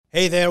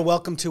Hey there,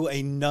 welcome to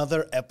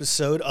another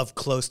episode of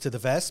Close to the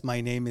Vest.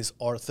 My name is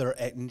Arthur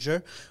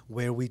Ettinger,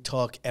 where we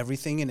talk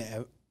everything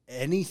and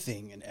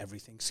everything,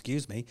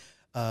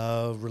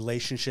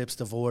 relationships,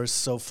 divorce,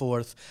 so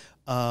forth.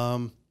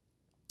 I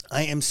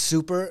am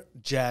super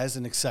jazzed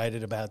and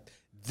excited about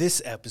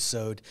this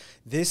episode.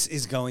 This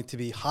is going to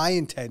be high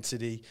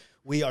intensity.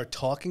 We are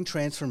talking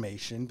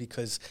transformation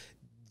because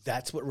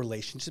that's what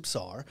relationships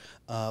are.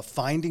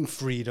 Finding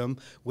freedom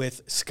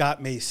with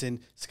Scott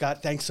Mason.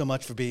 Scott, thanks so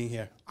much for being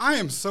here. I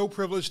am so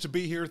privileged to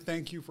be here.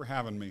 Thank you for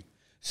having me.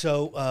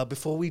 So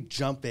before we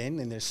jump in,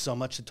 and there's so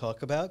much to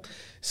talk about,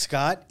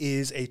 Scott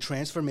is a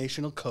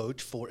transformational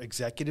coach for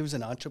executives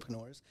and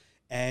entrepreneurs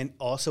and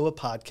also a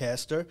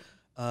podcaster.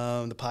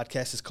 The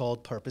podcast is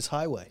called Purpose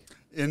Highway.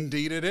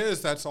 Indeed it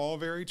is. That's all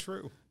very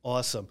true.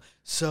 Awesome.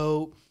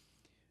 So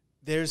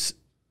there's,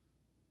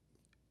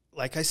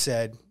 like I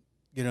said,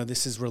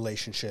 this is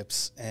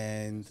relationships,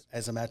 and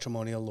as a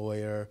matrimonial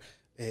lawyer,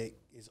 it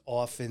is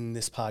often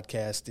this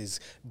podcast is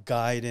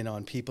guiding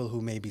on people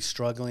who may be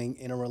struggling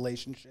in a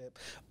relationship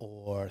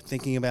or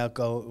thinking about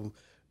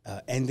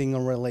ending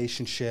a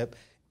relationship,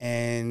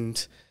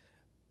 and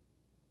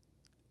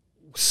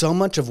so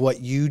much of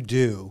what you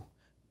do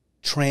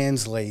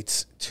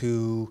translates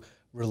to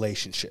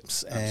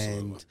relationships.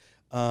 Absolutely.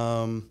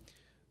 And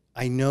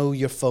I know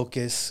your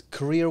focus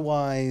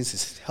career-wise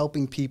is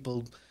helping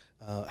people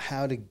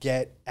how to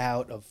get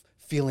out of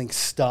feeling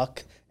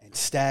stuck and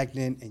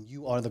stagnant, and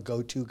you are the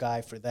go-to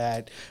guy for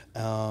that.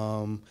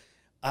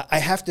 I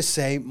have to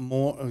say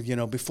more,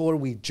 before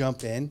we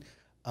jump in,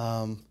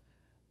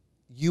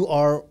 you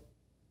are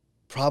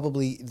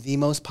probably the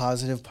most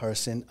positive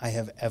person I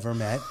have ever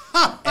met,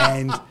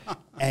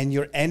 and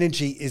your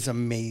energy is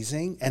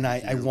amazing, and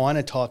I want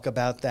to talk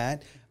about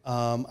that.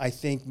 I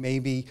think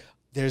maybe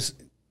there's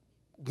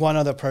one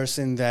other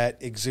person that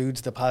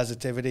exudes the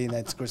positivity, and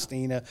that's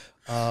Christina.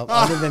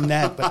 Other than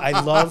that, but I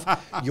love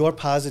your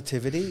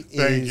positivity.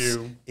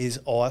 Is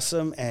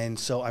awesome, and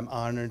so I'm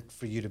honored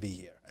for you to be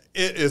here.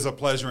 It is a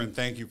pleasure, and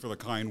thank you for the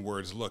kind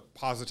words. Look,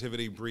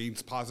 positivity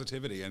breeds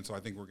positivity, and so I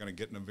think we're going to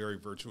get in a very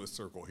virtuous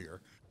circle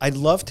here. I'd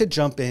love to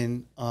jump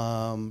in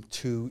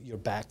to your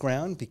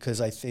background, because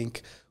I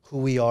think who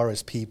we are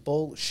as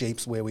people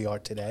shapes where we are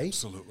today.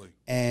 Absolutely.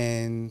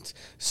 And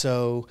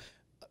so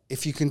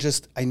if you can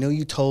just, I know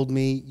you told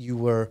me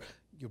you're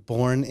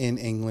born in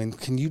England.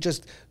 Can you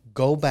just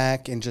go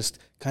back and just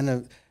kind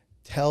of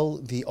tell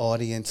the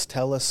audience,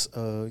 tell us,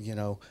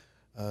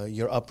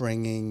 your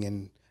upbringing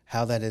and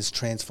how that has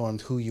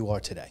transformed who you are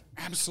today?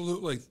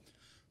 Absolutely.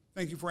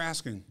 Thank you for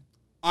asking.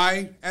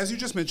 I, as you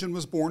just mentioned,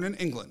 was born in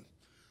England.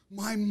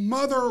 My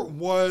mother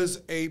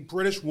was a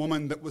British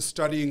woman that was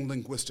studying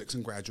linguistics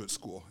in graduate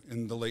school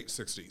in the late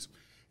 60s.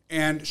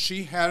 And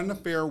she had an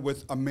affair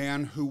with a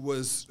man who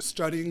was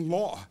studying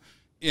law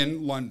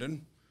in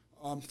London,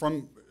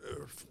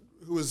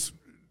 who was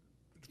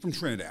from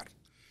Trinidad.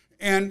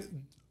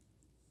 And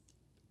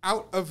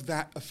out of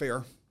that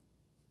affair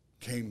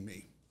came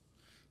me.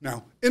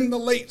 Now, in the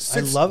late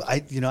 60s...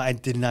 I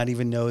did not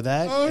even know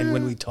that. And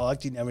when we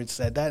talked, you never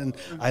said that. And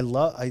I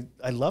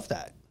love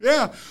that.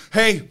 Yeah.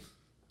 Hey,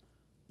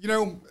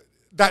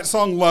 that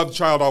song, Love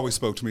Child, always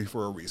spoke to me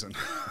for a reason.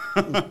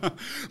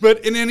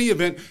 But in any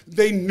event,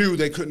 they knew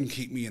they couldn't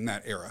keep me in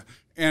that era.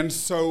 And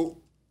so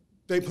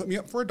they put me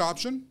up for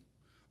adoption.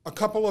 A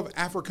couple of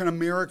African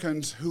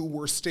Americans who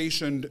were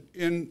stationed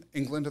in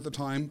England at the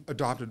time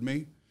adopted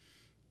me,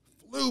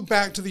 flew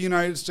back to the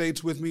United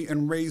States with me,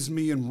 and raised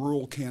me in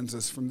rural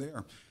Kansas from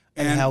there.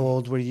 And how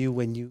old were you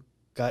when you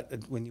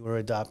were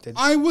adopted?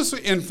 I was an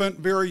infant,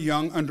 very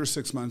young, under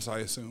 6 months, I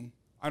assume.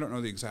 I don't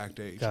know the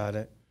exact age. Got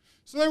it.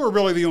 So they were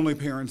really the only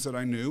parents that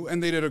I knew,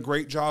 and they did a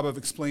great job of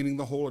explaining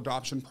the whole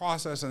adoption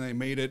process, and they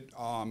made it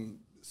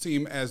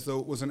seem as though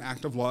it was an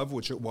act of love,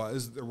 which it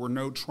was. There were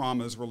no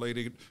traumas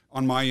related,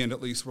 on my end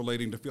at least,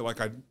 relating to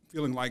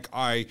feeling like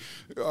I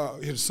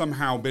had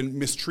somehow been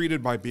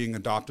mistreated by being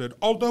adopted.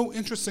 Although,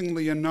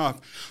 interestingly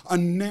enough, a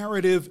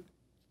narrative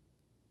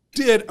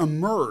did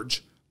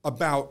emerge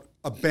about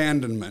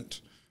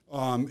abandonment,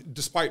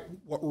 despite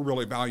what were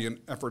really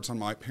valiant efforts on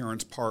my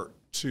parents' part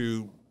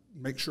to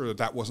make sure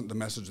that wasn't the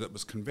message that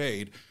was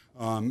conveyed.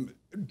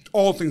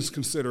 All things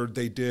considered,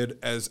 they did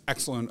as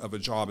excellent of a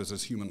job as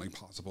is humanly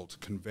possible to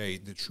convey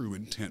the true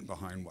intent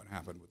behind what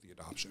happened with the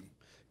adoption.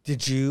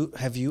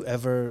 Have you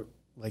ever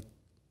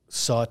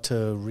sought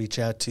to reach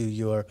out to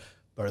your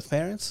birth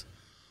parents?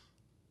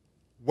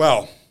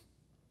 Well,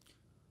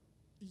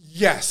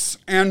 yes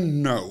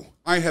and no.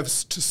 I have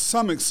to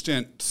some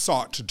extent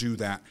sought to do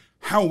that.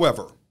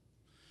 However,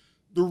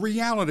 the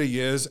reality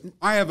is,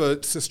 I have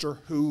a sister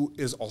who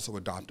is also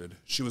adopted.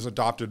 She was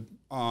adopted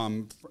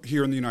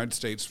here in the United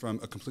States from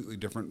a completely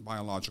different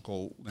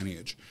biological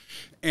lineage.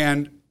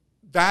 And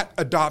that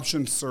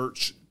adoption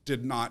search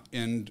did not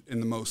end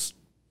in the most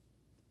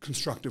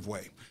constructive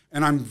way.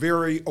 And I'm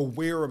very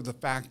aware of the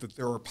fact that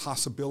there are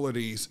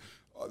possibilities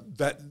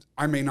that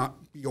I may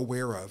not be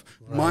aware of.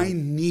 Right. My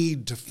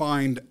need to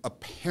find a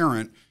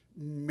parent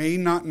may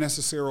not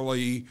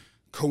necessarily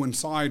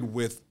coincide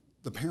with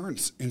the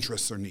parents'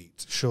 interests or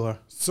needs. Sure.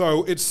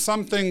 So it's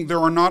something,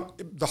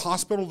 the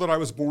hospital that I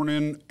was born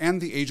in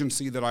and the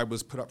agency that I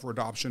was put up for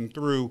adoption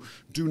through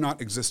do not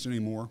exist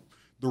anymore.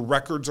 The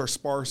records are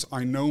sparse.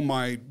 I know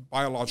my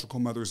biological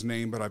mother's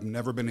name, but I've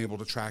never been able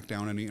to track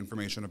down any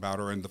information about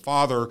her. And the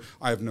father,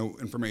 I have no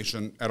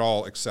information at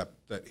all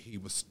except that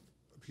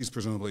he's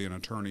presumably an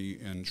attorney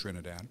in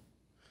Trinidad.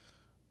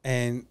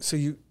 And so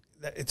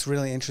it's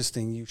really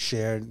interesting. You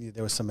shared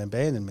there was some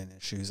abandonment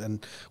issues,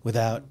 and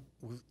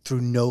through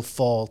no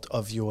fault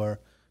of your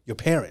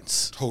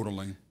parents.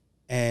 Totally.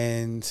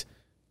 And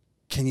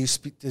can you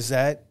speak?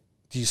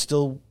 Do you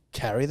still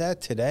carry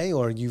that today,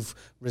 or you've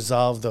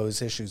resolved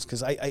those issues?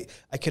 Because I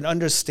can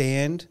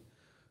understand,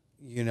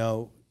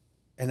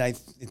 and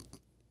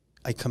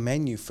I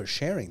commend you for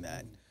sharing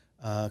that,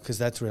 because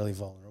that's really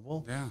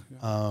vulnerable. Yeah.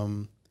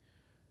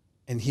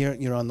 And here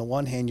you're on the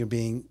one hand, you're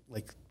being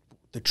like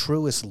the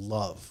truest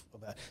love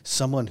about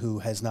someone who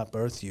has not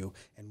birthed you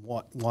and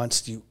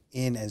wants you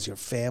in as your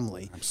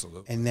family.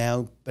 Absolutely. And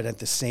now, but at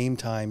the same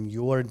time,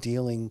 you're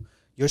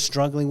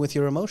struggling with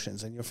your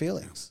emotions and your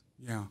feelings.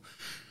 Yeah.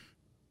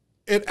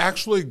 It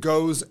actually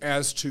goes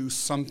as to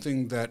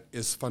something that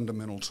is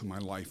fundamental to my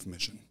life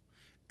mission.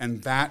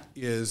 And that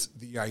is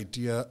the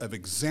idea of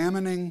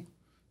examining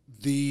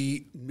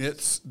the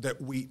myths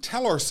that we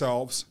tell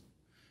ourselves,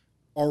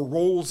 our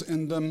roles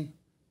in them,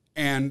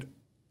 and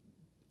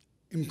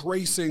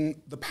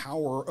embracing the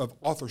power of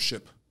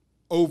authorship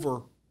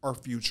over our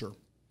future.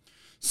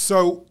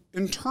 So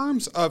in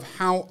terms of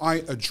how I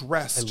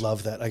addressed... I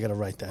love that. I got to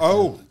write that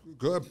down.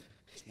 Good.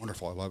 It's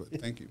wonderful. I love it.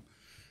 Thank you.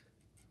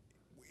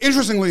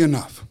 Interestingly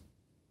enough,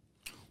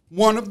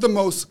 one of the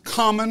most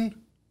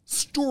common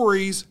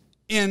stories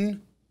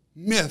in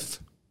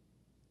myth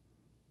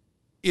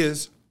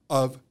is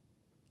of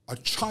a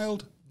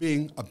child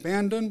being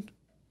abandoned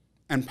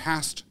and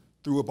passed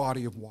through a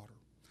body of water.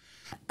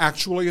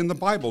 Actually, in the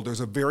Bible,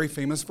 there's a very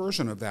famous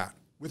version of that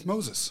with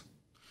Moses,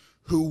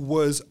 who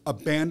was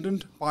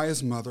abandoned by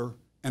his mother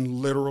and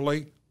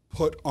literally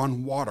put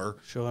on water,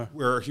 Sure.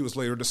 where he was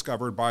later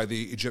discovered by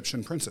the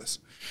Egyptian princess.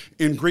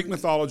 In Greek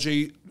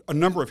mythology, a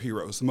number of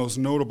heroes, the most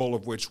notable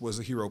of which was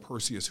the hero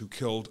Perseus, who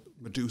killed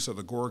Medusa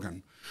the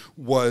Gorgon,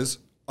 was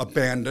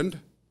abandoned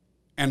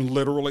and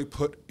literally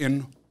put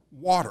in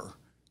water.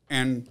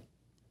 And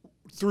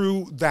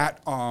through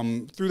that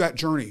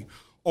journey,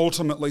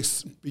 ultimately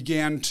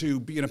began to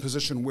be in a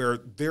position where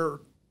their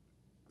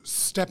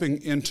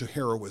stepping into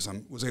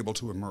heroism was able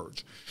to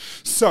emerge.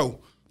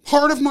 So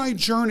part of my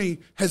journey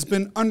has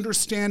been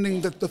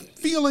understanding that the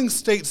feeling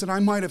states that I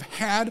might have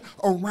had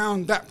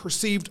around that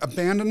perceived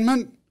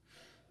abandonment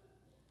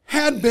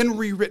had been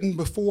rewritten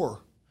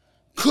before,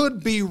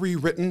 could be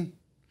rewritten,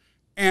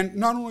 and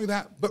not only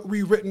that, but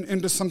rewritten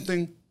into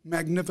something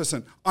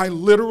magnificent. I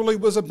literally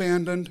was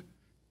abandoned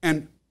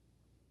and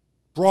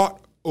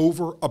brought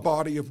over a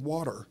body of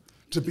water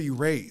to be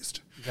raised.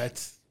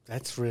 That's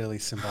really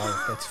symbolic.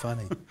 That's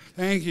funny.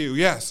 Thank you.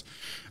 Yes.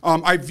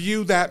 I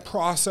view that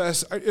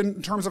process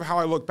in terms of how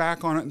I look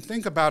back on it and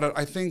think about it.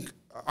 I think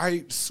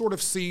I sort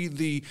of see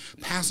the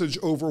passage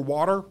over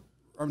water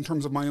in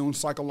terms of my own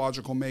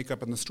psychological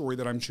makeup and the story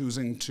that I'm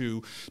choosing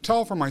to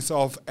tell for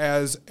myself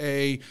as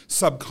a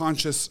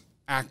subconscious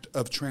act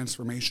of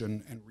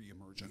transformation and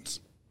reemergence.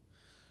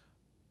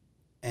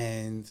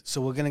 And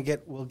so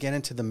we'll get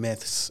into the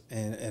myths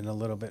in a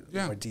little bit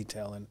more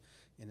detail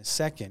in a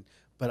second.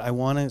 But I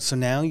want to. So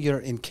now you're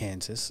in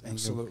Kansas, and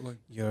Absolutely.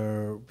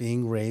 You're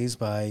being raised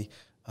by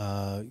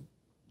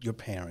your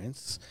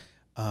parents.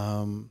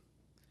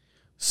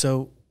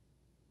 So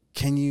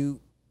can you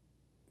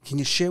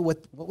share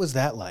what was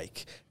that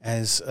like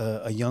as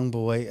a young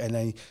boy? And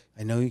I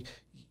know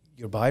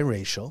you're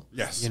biracial.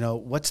 Yes.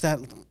 What's that?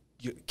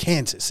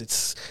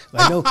 Kansas.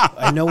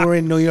 I know we're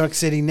in New York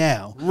City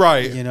now.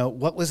 Right.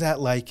 What was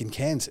that like in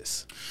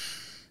Kansas?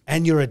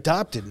 And you're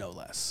adopted, no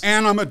less.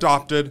 And I'm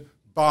adopted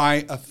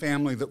by a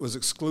family that was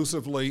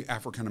exclusively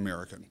African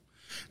American.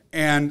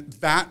 And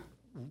that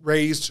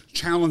raised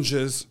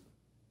challenges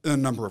in a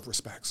number of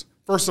respects.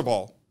 First of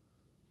all,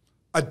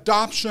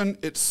 adoption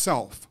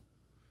itself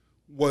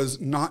was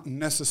not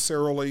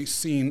necessarily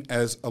seen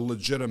as a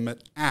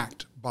legitimate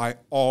act by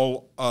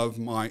all of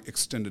my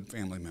extended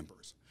family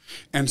members.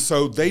 And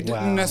so they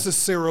didn't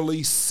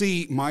necessarily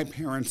see my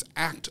parents'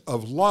 act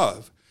of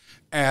love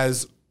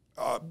as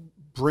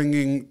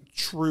bringing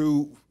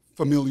true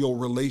familial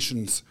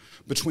relations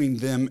between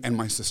them and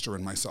my sister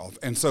and myself.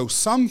 And so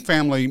some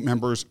family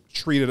members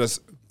treated us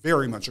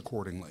very much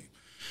accordingly.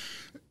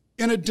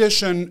 In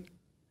addition,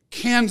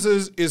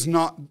 Kansas is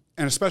not,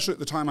 and especially at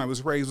the time I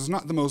was raised, was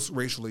not the most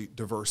racially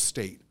diverse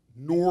state,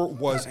 nor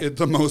was it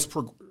the most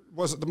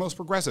wasn't the most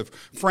progressive.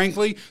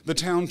 Frankly, the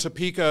town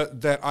Topeka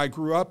that I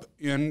grew up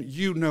in,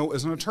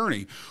 as an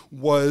attorney,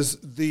 was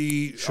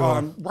the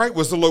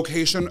was the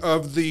location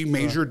of the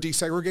major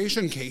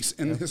desegregation case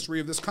in the history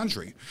of this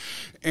country,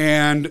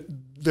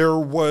 and there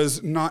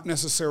was not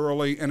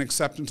necessarily an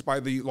acceptance by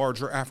the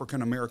larger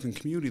African American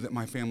community that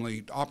my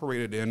family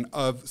operated in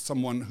of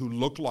someone who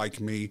looked like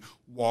me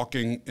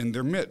walking in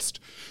their midst.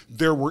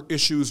 There were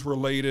issues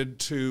related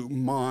to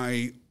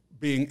my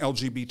being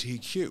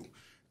LGBTQ.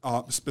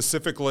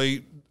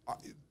 Specifically,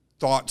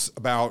 thoughts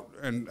about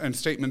and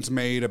statements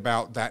made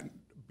about that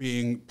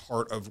being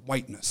part of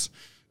whiteness,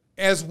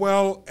 as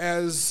well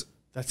as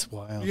that's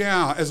wild.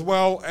 Yeah, as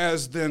well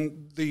as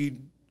then the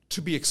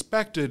to be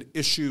expected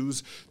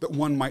issues that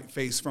one might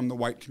face from the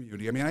white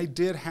community. I mean, I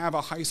did have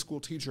a high school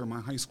teacher,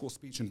 my high school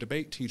speech and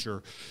debate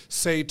teacher,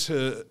 say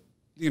to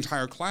the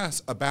entire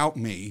class about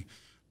me,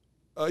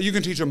 "You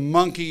can teach a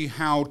monkey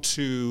how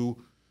to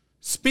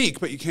speak,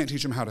 but you can't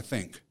teach him how to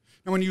think."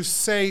 And when you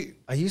say...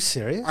 Are you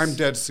serious? I'm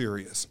dead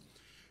serious.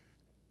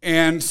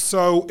 And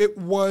so it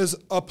was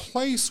a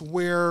place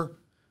where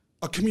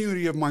a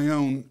community of my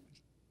own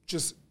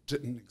just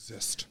didn't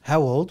exist.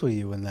 How old were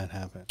you when that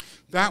happened?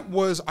 That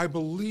was, I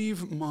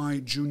believe, my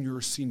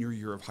junior, senior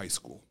year of high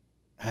school.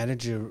 How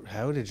did you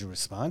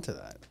respond to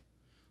that?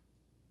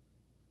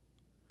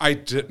 I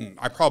didn't.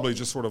 I probably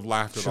just sort of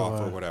laughed it off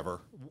or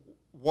whatever.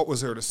 What was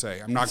there to say?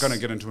 I'm not going to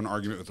get into an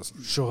argument with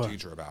a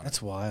teacher about it.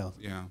 That's wild.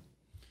 Yeah.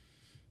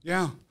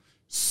 Yeah.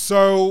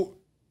 So,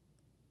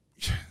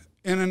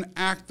 in an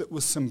act that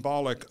was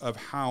symbolic of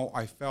how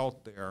I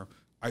felt there,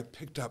 I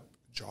picked up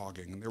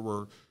jogging. There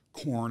were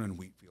corn and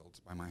wheat fields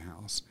by my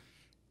house,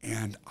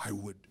 and I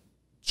would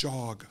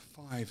jog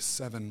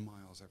 5-7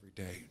 miles every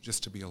day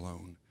just to be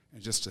alone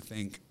and just to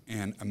think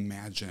and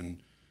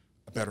imagine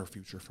a better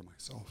future for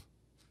myself.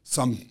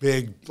 Some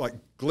big, like,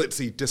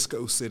 glitzy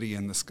disco city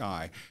in the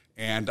sky.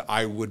 And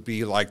I would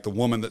be like the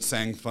woman that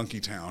sang Funky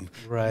Town.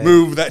 Right.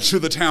 Move that to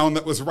the town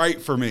that was right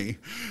for me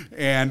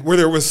and where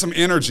there was some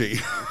energy.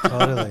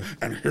 Totally.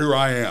 And here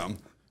I am.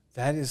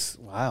 That is,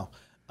 wow.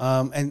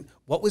 And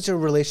what was your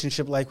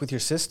relationship like with your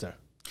sister?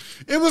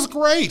 It was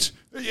great.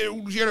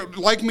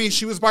 Like me,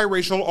 she was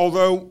biracial,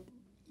 although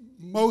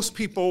most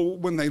people,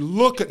 when they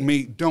look at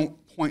me, don't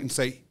point and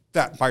say,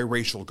 that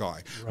biracial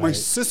guy. Right. My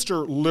sister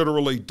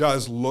literally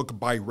does look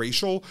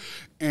biracial,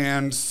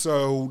 and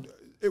so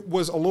it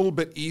was a little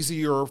bit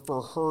easier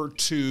for her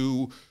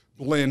to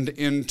blend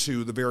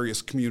into the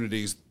various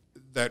communities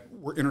that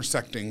were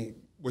intersecting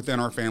within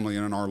our family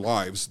and in our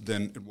lives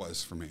than it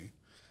was for me.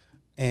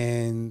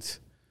 And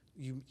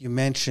you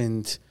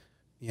mentioned,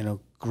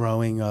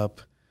 growing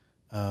up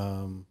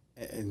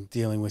and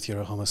dealing with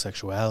your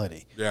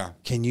homosexuality. Yeah.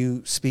 Can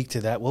you speak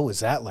to that? What was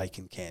that like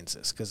in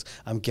Kansas? Because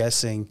I'm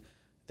guessing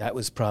that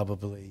was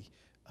probably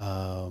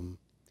not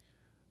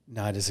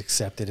as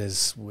accepted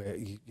as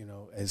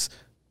as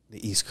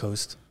the East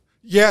Coast.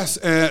 Yes,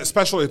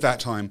 especially at that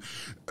time.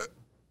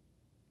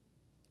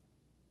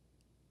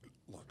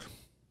 Look,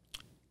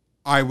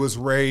 I was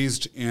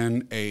raised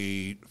in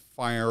a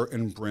fire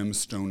and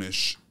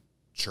brimstone-ish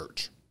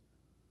church.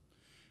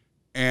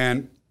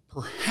 And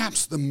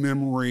perhaps the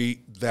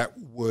memory that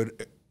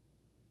would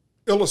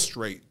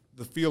illustrate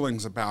the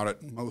feelings about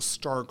it most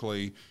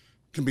starkly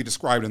can be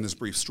described in this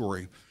brief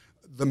story.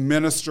 The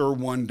minister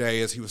one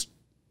day, as he was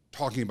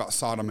talking about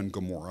Sodom and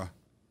Gomorrah,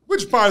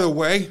 which, by the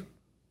way,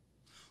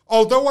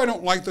 although I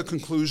don't like the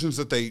conclusions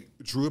that they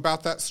drew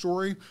about that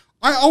story,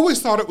 I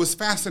always thought it was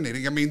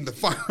fascinating. I mean, the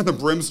fire and the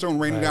brimstone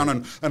raining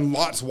down and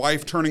Lot's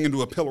wife turning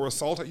into a pillar of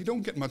salt. You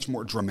don't get much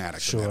more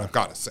dramatic than that, I've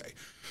got to say.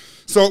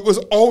 So it was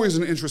always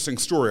an interesting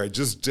story. I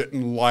just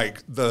didn't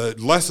like the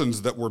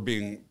lessons that were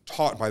being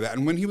taught by that.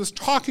 And when he was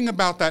talking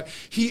about that,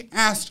 he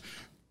asked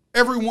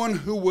everyone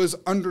who was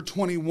under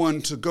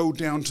 21 to go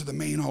down to the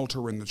main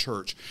altar in the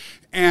church.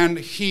 And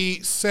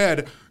he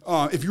said,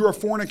 if you're a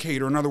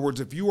fornicator, in other words,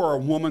 if you are a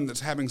woman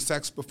that's having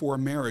sex before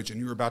marriage and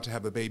you're about to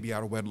have a baby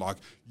out of wedlock,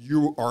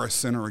 you are a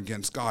sinner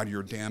against God,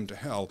 you're damned to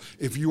hell.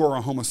 If you are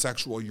a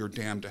homosexual, you're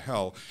damned to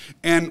hell.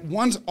 And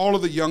once all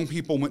of the young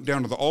people went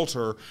down to the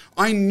altar,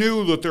 I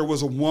knew that there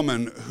was a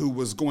woman who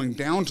was going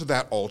down to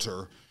that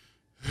altar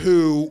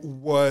who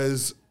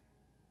was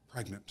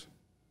pregnant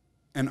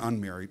and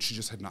unmarried. She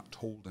just had not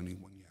told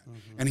anyone yet.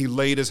 Mm-hmm. And he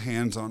laid his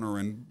hands on her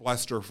and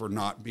blessed her for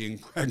not being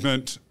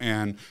pregnant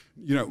and,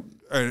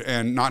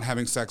 and not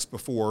having sex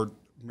before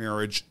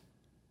marriage.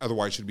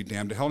 Otherwise, she'd be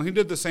damned to hell. And he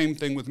did the same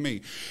thing with me.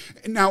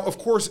 Now, of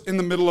course, in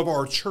the middle of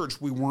our church,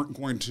 we weren't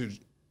going to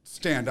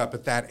stand up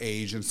at that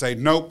age and say,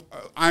 nope,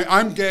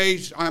 I'm gay,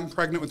 I'm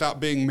pregnant without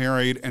being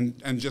married,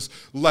 and just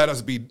let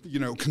us be,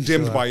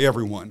 condemned by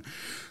everyone.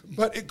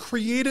 But it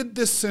created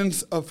this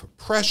sense of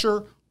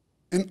pressure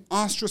and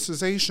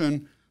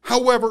ostracization.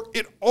 However,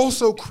 it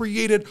also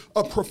created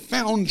a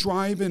profound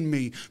drive in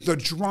me, the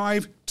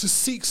drive to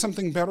seek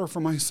something better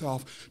for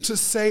myself, to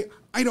say,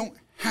 I don't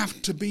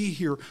have to be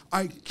here.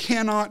 I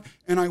cannot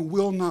and I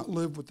will not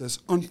live with this.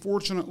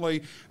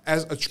 Unfortunately,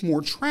 as a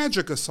more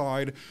tragic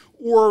aside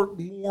or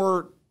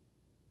more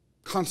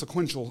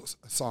consequential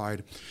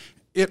aside,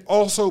 it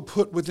also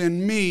put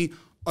within me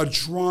a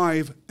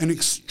drive, an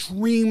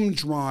extreme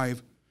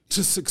drive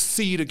to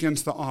succeed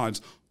against the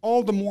odds.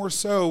 All the more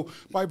so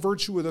by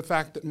virtue of the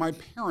fact that my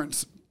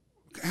parents,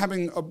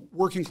 having a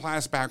working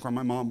class background,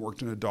 my mom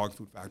worked in a dog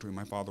food factory,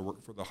 my father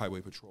worked for the highway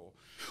patrol.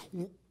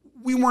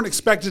 We weren't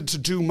expected to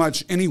do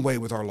much anyway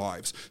with our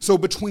lives. So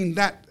between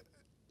that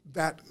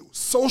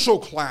social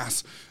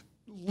class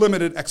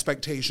limited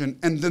expectation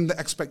and then the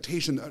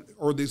expectation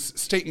or these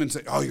statements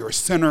that, oh, you're a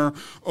sinner,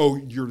 oh,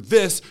 you're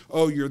this,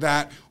 oh, you're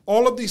that,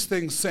 all of these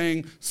things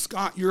saying,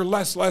 Scott, you're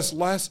less,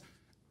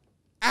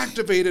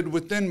 activated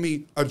within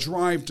me a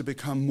drive to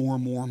become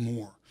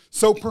more.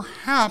 So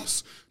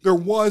perhaps there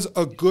was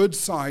a good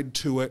side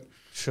to it.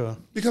 Sure.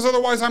 Because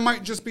otherwise I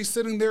might just be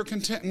sitting there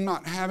content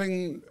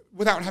and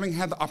without having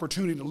had the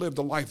opportunity to live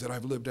the life that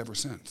I've lived ever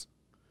since.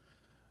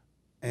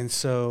 And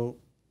so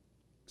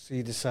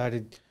you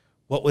decided,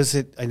 what was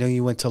it? I know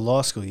you went to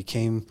law school. You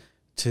came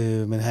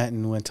to Manhattan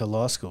and went to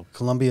law school.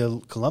 Columbia law,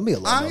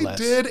 no less. I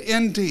did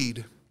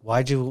indeed.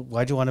 Why'd you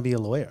want to be a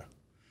lawyer?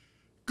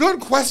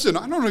 Good question.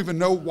 I don't even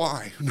know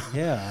why.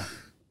 Yeah.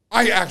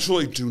 I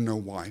actually do know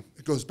why.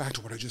 It goes back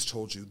to what I just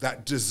told you,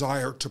 that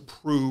desire to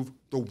prove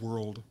the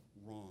world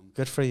wrong.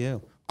 Good for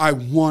you. I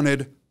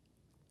wanted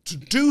to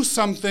do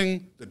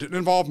something that didn't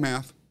involve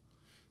math,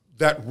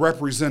 that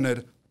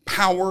represented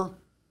power,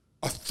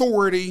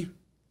 authority,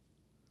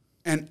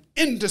 and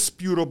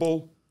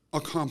indisputable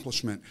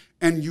accomplishment.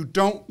 And you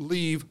don't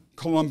leave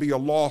Columbia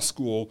Law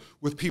School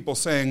with people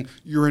saying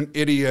you're an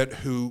idiot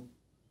who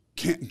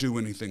can't do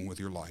anything with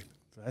your life.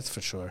 That's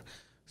for sure.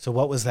 So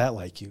what was that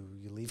like? You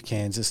leave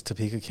Kansas,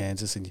 Topeka,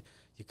 Kansas, and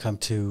you come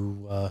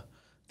to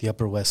the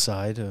Upper West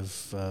Side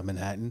of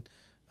Manhattan.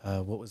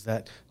 What was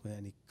that?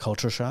 Any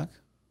culture shock?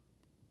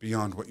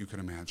 Beyond what you can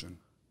imagine.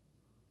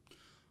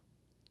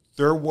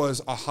 There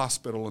was a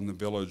hospital in the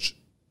Village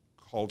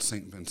called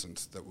St.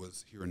 Vincent's that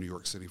was here in New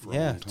York City for a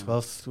long time.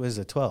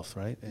 12th,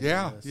 right?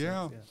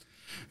 Yeah.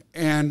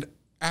 And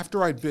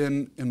after I'd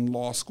been in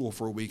law school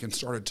for a week and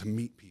started to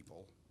meet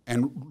people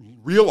and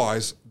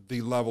realize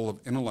the level of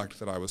intellect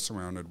that I was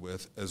surrounded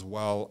with, as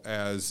well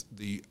as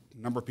the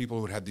number of people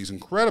who had these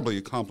incredibly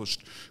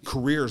accomplished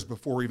careers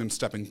before even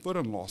stepping foot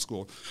in law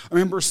school, I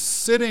remember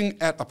sitting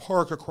at a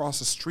park across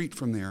the street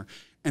from there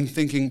and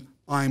thinking,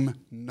 I'm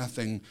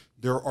nothing.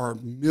 There are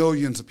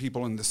millions of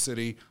people in the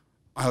city.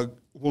 I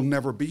will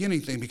never be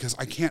anything because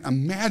I can't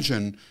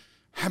imagine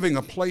having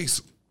a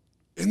place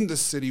in the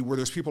city where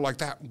there's people like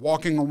that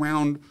walking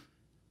around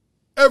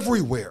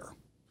everywhere.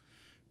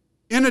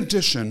 In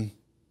addition,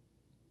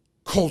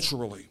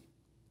 culturally,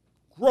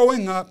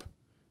 growing up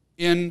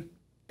in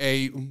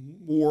a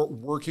more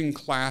working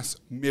class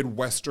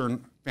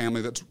Midwestern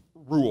family that's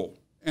rural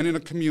and in a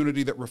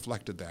community that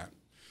reflected that,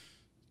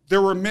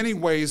 there were many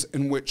ways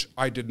in which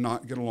I did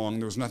not get along.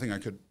 There was nothing I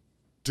could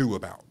do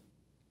about.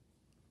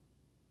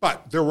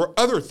 But there were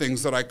other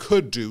things that I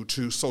could do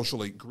to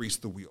socially grease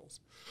the wheels.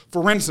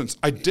 For instance,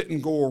 I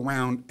didn't go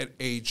around at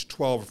age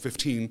 12 or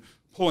 15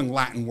 pulling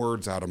Latin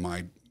words out of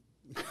my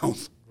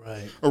mouth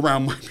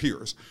around my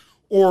peers.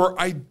 Or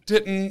I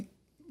didn't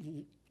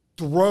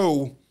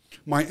throw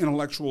my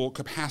intellectual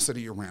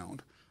capacity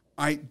around.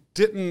 I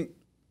didn't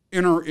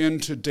enter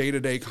into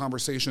day-to-day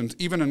conversations,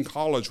 even in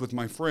college with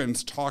my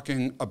friends,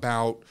 talking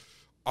about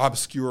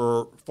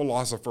obscure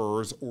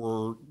philosophers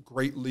or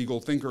great legal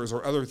thinkers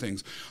or other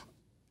things.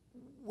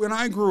 When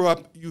I grew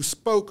up, you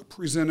spoke,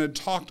 presented,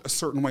 talked a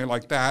certain way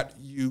like that,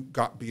 you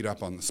got beat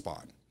up on the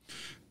spot.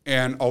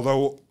 And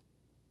although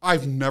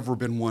I've never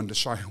been one to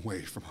shy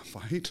away from a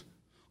fight,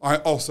 I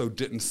also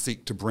didn't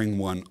seek to bring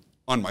one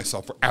on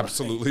myself for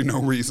absolutely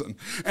no reason.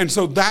 And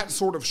so that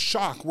sort of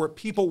shock where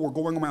people were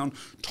going around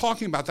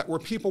talking about that, where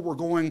people were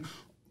going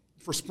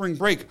for spring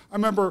break. I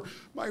remember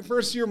my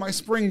first year, my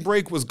spring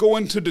break was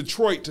going to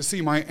Detroit to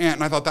see my aunt,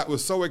 and I thought that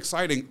was so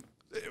exciting.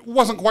 It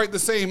wasn't quite the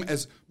same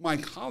as my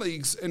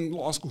colleagues in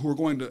law school who were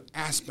going to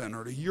Aspen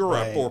or to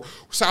Europe or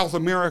South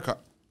America.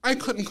 I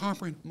couldn't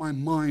comprehend. My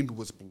mind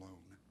was blown.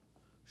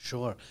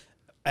 Sure.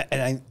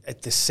 And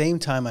at the same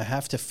time, I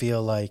have to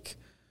feel like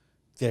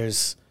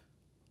there's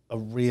a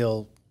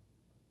real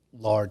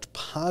large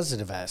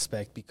positive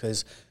aspect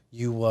because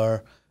you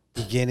are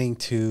beginning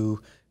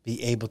to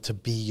be able to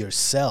be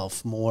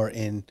yourself more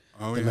in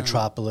the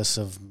metropolis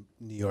of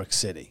New York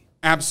City.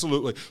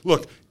 Absolutely.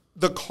 Look,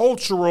 the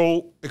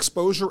cultural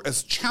exposure,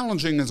 as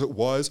challenging as it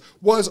was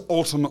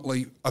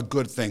ultimately a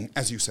good thing,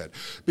 as you said,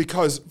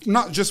 because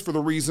not just for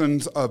the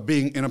reasons of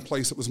being in a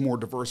place that was more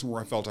diverse and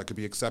where I felt I could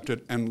be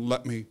accepted, and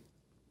let me,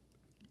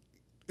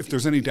 if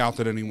there's any doubt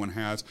that anyone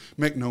has,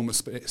 make no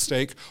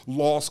mistake,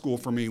 law school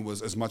for me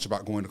was as much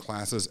about going to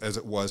classes as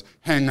it was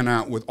hanging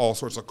out with all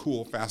sorts of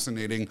cool,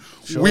 fascinating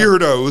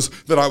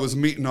weirdos that I was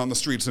meeting on the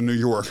streets of New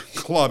York,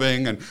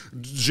 clubbing and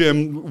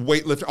gym,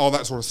 weightlifting, all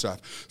that sort of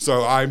stuff.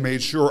 So I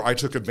made sure I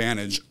took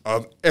advantage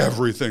of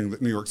everything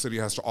that New York City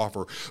has to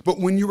offer. But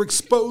when you're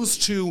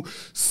exposed to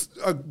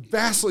a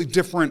vastly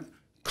different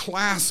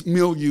class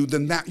milieu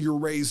than that you're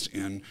raised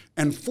in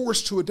and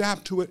forced to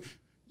adapt to it,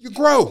 you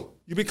grow.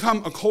 You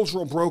become a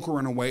cultural broker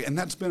in a way, and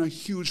that's been a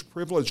huge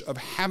privilege of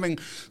having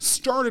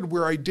started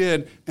where I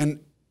did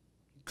and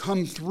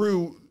come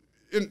through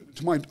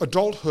into my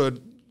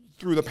adulthood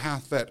through the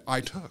path that I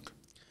took.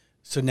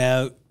 So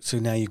now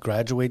you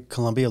graduate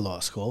Columbia Law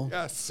School.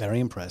 Yes. Very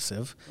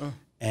impressive.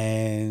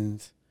 And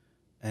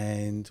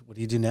what do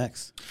you do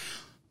next?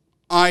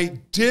 I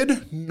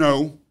did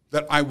know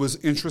that I was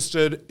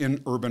interested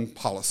in urban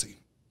policy.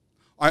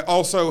 I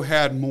also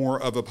had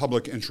more of a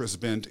public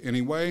interest bent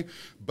anyway,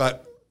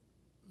 but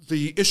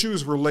the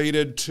issues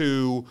related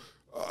to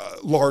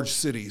large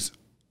cities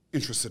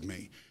interested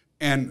me.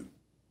 And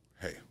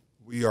hey,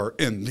 we are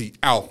in the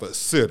Alpha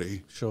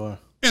City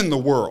in the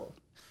world.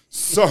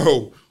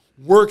 So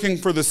working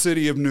for the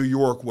city of New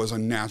York was a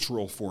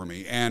natural for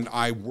me. And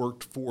I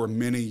worked for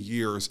many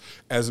years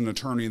as an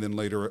attorney, then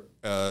later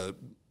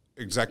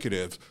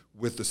executive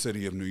with the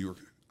city of New York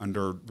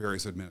under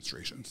various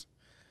administrations.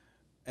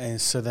 And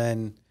so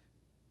then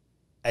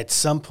at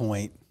some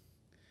point,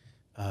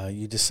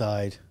 you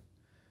decide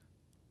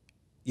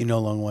you no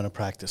longer want to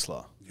practice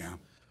law. Yeah.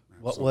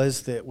 What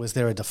was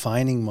there a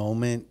defining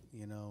moment,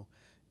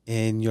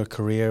 in your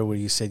career where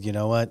you said, you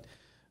know what,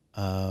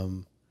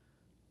 I'm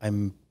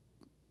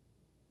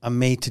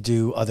made to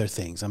do other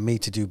things. I'm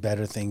made to do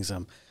better things.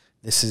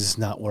 This is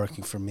not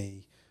working for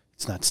me.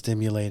 It's not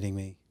stimulating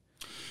me.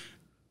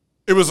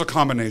 It was a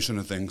combination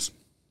of things.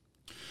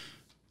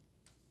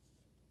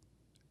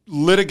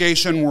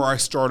 Litigation, where I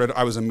started,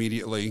 I was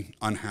immediately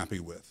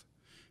unhappy with,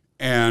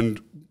 and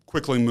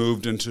quickly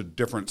moved into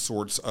different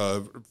sorts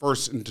of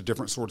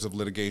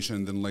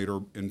litigation, then later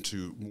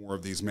into more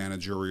of these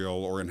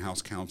managerial or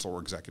in-house counsel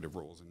or executive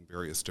roles in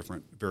various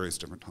different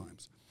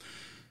times.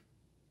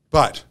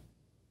 But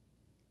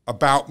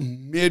about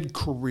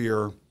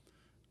mid-career,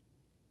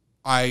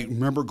 I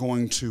remember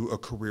going to a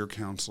career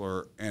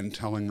counselor and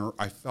telling her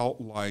I felt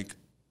like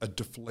a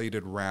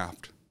deflated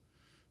raft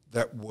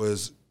that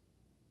was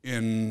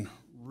in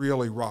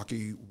really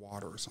rocky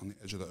waters on the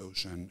edge of the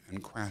ocean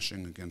and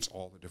crashing against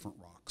all the different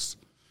rocks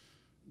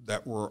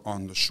that were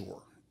on the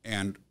shore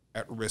and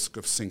at risk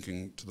of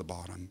sinking to the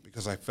bottom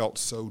because I felt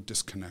so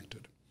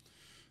disconnected.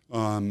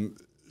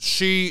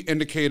 She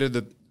indicated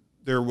that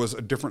there was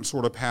a different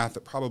sort of path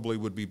that probably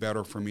would be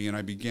better for me, and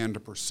I began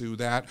to pursue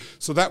that.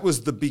 So that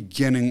was the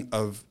beginning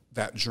of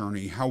that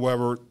journey.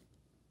 However,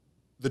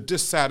 the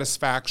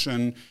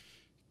dissatisfaction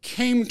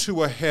came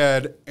to a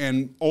head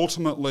and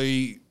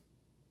ultimately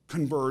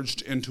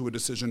converged into a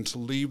decision to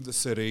leave the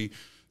city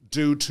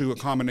due to a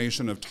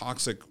combination of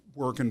toxic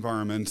work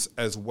environments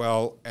as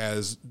well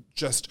as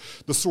just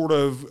the sort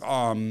of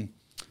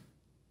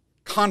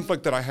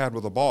conflict that I had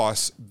with a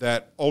boss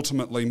that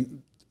ultimately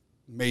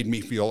made me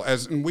feel,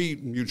 and we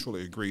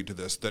mutually agreed to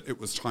this, that it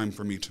was time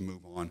for me to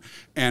move on.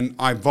 And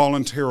I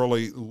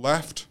voluntarily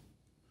left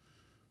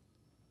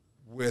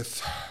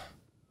with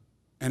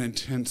an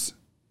intense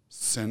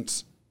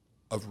sense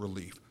of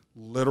relief.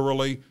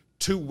 Literally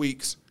 2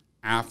 weeks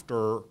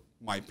after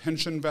my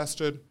pension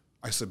vested,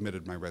 I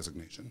submitted my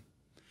resignation.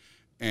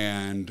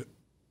 And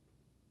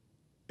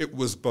it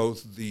was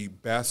both the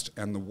best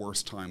and the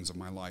worst times of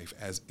my life,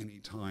 as any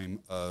time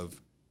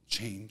of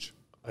change,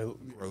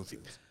 growth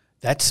is.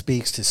 That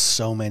speaks to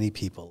so many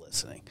people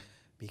listening,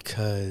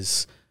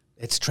 because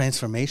it's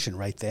transformation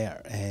right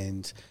there.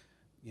 And,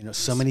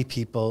 so many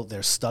people,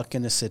 they're stuck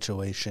in a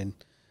situation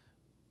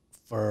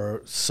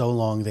for so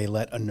long, they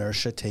let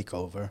inertia take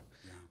over.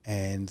 Yeah.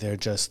 And they're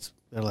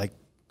like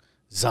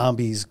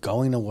zombies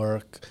going to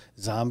work,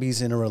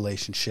 zombies in a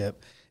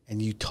relationship.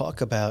 And you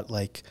talk about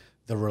like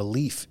the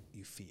relief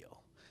you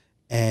feel.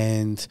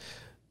 And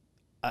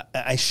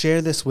I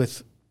share this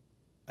with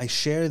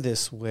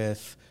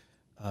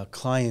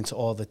clients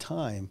all the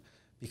time,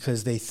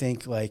 because they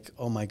think like,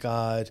 oh my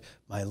God,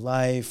 my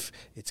life,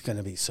 it's going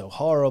to be so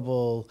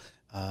horrible.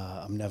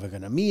 I'm never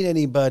going to meet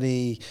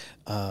anybody.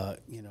 I'm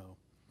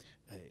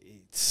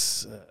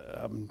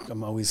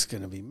always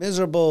going to be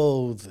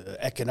miserable. The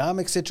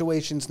economic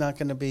situation's not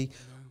going to be,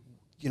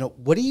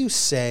 what do you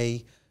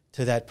say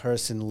to that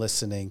person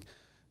listening?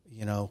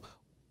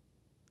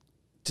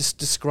 Just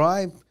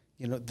describe,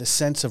 the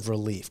sense of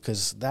relief,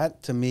 because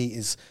that to me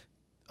is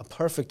a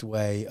perfect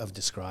way of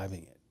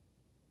describing it.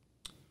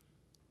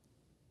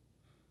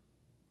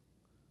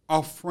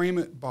 I'll frame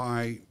it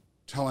by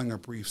telling a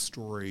brief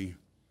story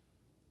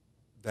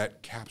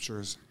that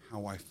captures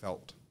how I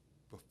felt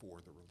before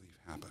the relief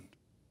happened.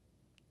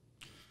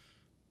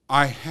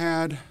 I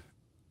had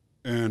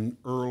an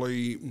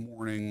early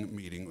morning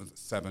meeting with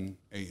 7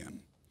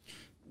 a.m.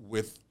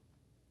 with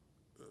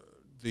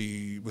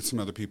some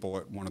other people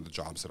at one of the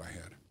jobs that I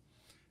had.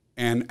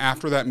 And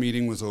after that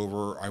meeting was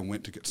over, I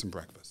went to get some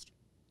breakfast.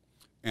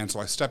 And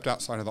so I stepped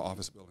outside of the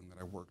office building that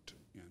I worked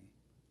in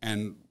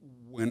and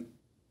went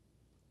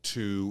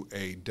to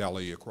a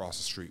deli across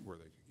the street where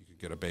you could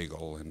get a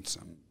bagel and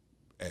some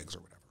eggs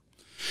or whatever.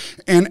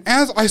 And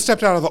as I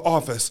stepped out of the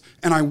office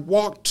and I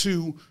walked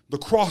to the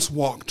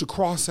crosswalk to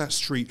cross that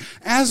street,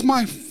 as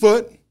my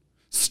foot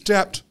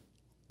stepped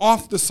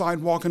off the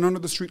sidewalk and onto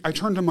the street, I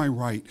turned to my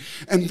right.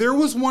 And there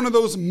was one of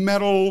those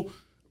metal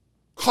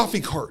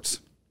coffee carts.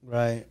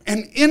 Right.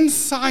 And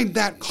inside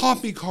that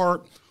coffee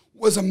cart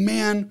was a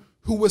man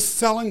who was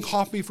selling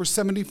coffee for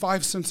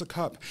 75 cents a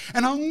cup.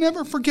 And I'll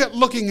never forget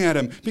looking at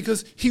him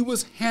because he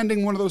was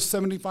handing one of those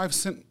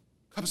 75-cent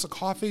cups of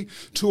coffee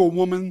to a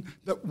woman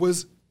that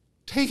was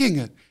taking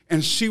it.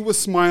 And she was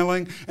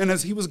smiling. And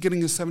as he was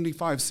getting his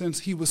 75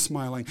 cents, he was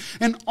smiling.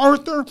 And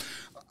Arthur,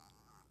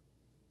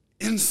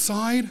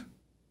 inside,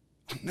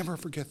 I'll never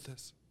forget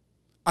this.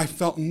 I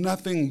felt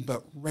nothing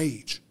but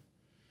rage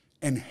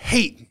and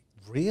hate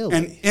Really?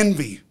 and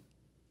envy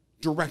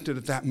directed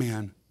at that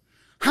man.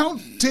 How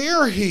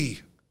dare he,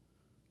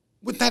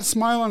 with that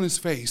smile on his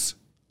face,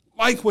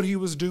 like what he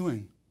was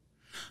doing?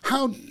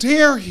 How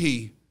dare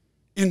he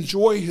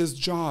enjoy his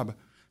job?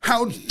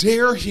 How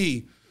dare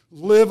he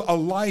live a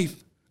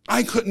life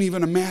I couldn't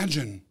even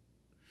imagine?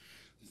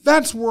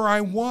 That's where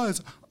I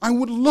was. I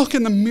would look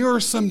in the mirror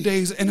some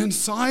days, and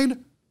inside,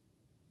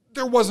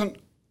 there wasn't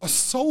a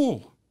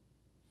soul.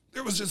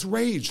 There was just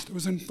rage. There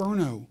was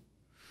inferno.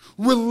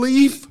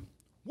 Relief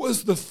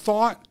was the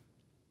thought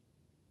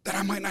that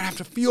I might not have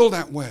to feel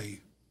that way,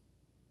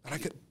 that I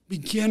could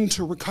begin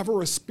to recover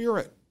a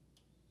spirit,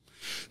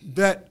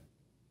 that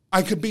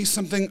I could be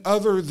something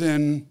other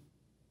than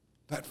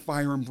that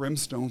fire and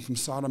brimstone from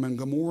Sodom and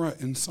Gomorrah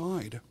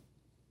inside.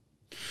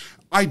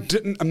 I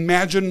didn't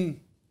imagine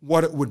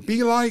what it would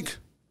be like.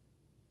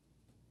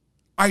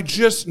 I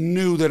just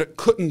knew that it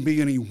couldn't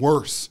be any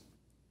worse.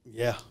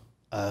 Yeah,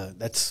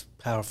 that's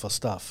powerful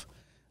stuff.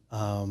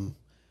 I'm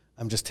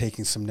just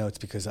taking some notes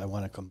because I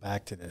want to come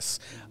back to this.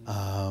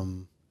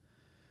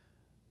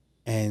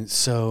 And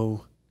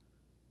so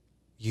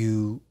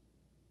you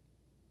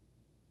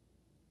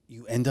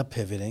end up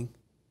pivoting.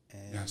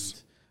 And,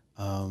 Yes.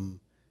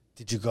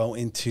 Did you go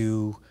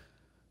into,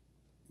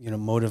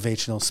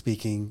 motivational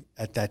speaking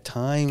at that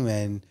time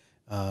and,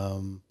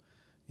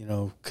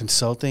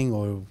 consulting,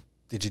 or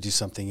did you do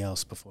something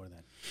else before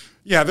then?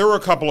 Yeah, there were a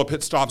couple of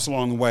pit stops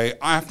along the way.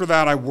 After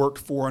that, I worked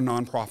for a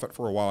nonprofit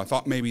for a while. I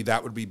thought maybe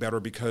that would be better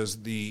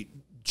because the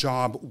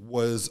job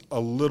was a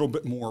little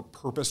bit more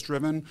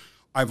purpose-driven.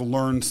 I've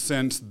learned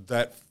since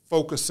that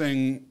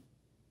focusing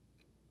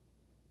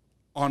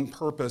on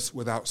purpose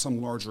without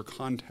some larger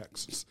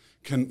contexts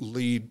can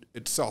lead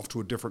itself to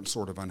a different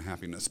sort of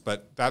unhappiness.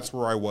 But that's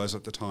where I was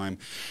at the time.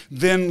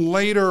 Then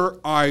later,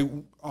 I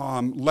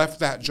left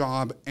that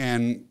job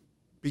and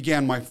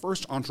began my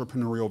first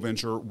entrepreneurial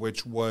venture,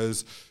 which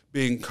was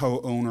being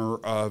co-owner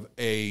of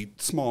a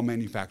small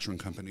manufacturing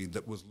company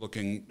that was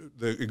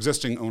the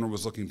existing owner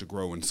was looking to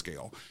grow and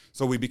scale.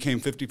 So we became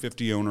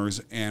 50-50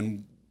 owners,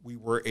 and we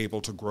were able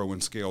to grow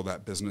and scale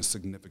that business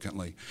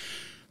significantly.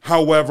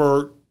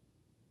 However,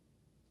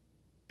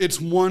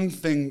 it's one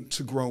thing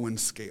to grow and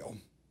scale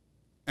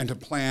and to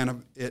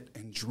plan it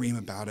and dream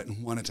about it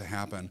and want it to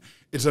happen.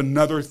 It's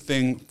another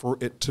thing for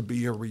it to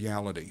be a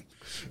reality.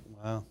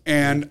 Wow.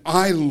 And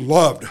I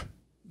loved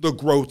the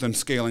growth and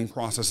scaling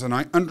process, and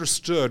I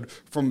understood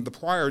from the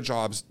prior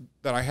jobs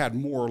that I had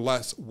more or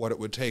less what it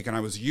would take, and I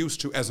was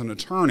used to, as an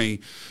attorney,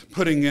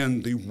 putting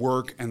in the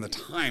work and the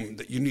time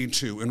that you need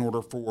to in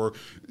order for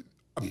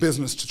a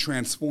business to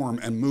transform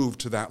and move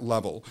to that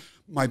level.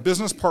 My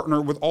business partner,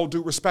 with all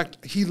due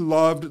respect, he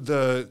loved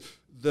the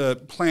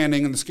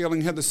planning and the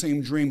scaling. He had the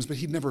same dreams, but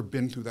he'd never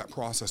been through that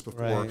process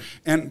before. Right.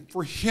 And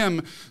for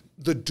him,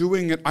 the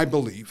doing it, I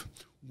believe,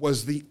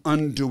 was the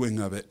undoing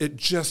of it. It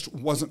just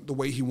wasn't the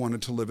way he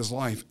wanted to live his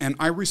life. And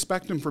I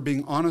respect him for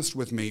being honest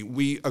with me.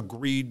 We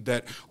agreed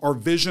that our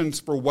visions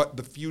for what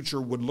the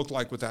future would look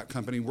like with that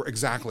company were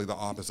exactly the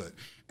opposite.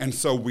 And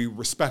so we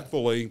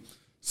respectfully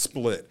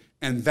split.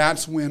 And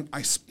that's when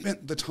I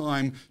spent the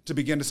time to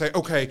begin to say,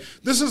 okay,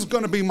 this is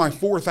going to be my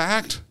fourth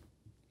act.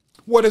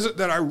 What is it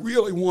that I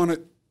really want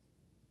it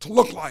to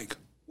look like?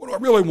 What do I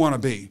really want to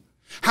be?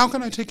 How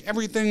can I take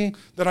everything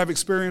that I've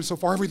experienced so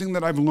far, everything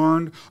that I've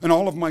learned, and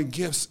all of my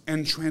gifts,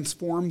 and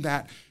transform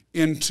that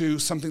into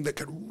something that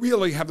could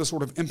really have the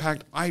sort of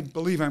impact I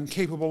believe I'm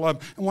capable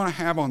of and want to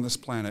have on this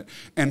planet?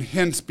 And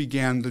hence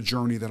began the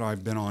journey that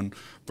I've been on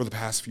for the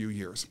past few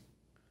years.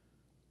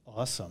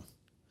 Awesome.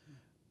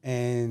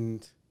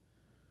 And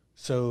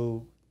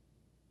so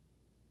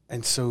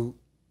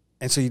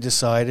you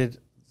decided,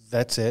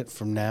 that's it.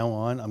 From now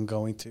on, I'm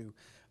going to,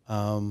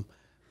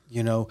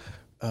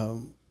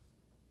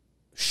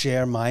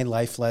 share my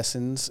life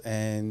lessons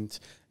and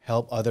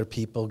help other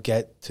people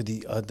get to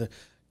the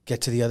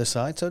other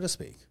side, so to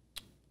speak.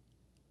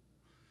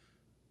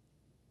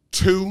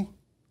 Too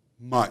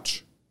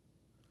much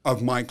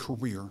of my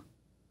career,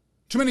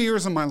 too many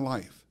years of my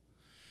life,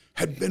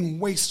 had been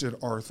wasted,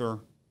 Arthur,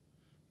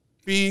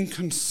 being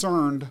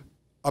concerned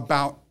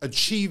about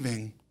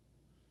achieving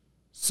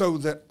so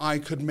that I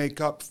could make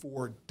up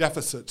for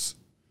deficits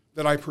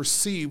that I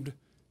perceived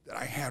that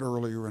I had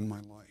earlier in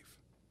my life.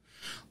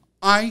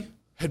 I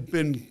had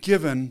been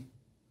given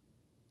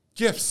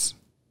gifts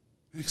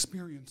and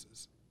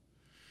experiences,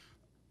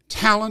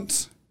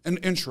 talents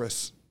and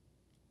interests,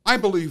 I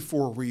believe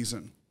for a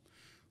reason.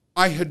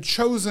 I had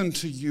chosen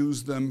to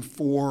use them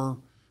for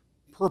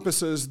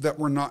purposes that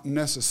were not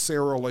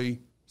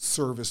necessarily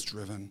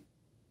service-driven.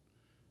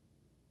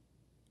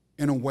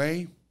 in a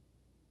way,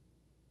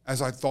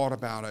 as I thought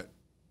about it,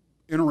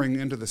 entering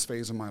into this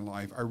phase of my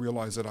life, I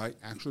realized that I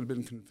actually had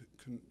been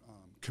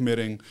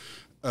committing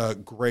a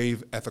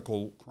grave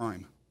ethical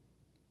crime.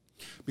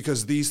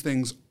 Because these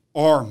things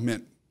are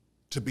meant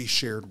to be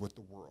shared with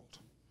the world.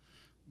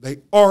 They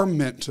are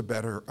meant to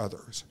better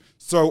others.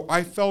 So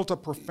I felt a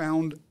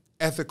profound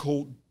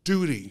ethical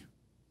duty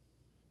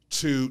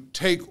to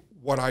take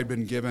what I'd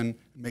been given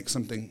and make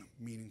something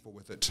meaningful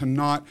with it, to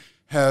not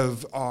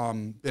have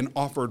been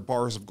offered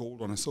bars of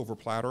gold on a silver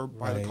platter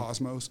by the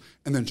cosmos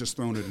and then just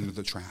thrown it into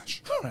the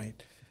trash. Right.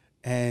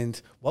 And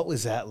what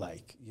was that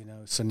like?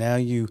 So now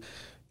you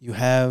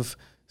have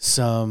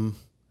some,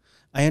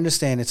 I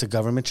understand it's a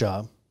government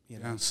job,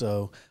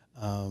 so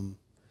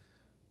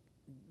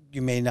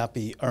you may not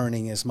be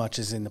earning as much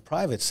as in the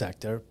private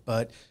sector,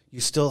 but you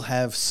still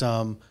have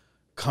some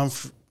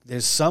comfort.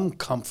 There's some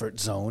comfort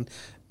zone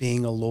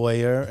being a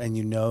lawyer and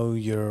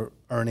you're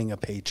earning a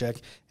paycheck,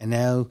 and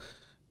now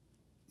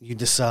you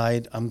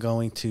decide I'm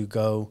going to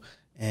go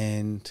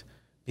and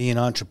be an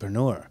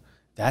entrepreneur.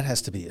 That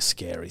has to be a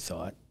scary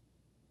thought.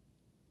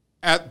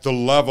 At the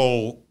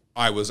level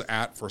I was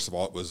at, first of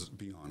all, it was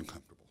beyond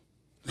comfortable.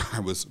 I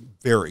was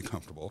very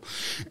comfortable.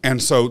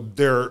 And so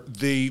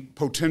the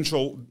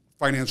potential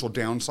financial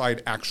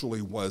downside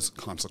actually was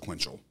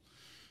consequential.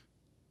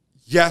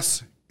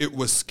 Yes, it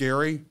was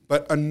scary,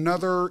 but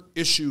another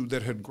issue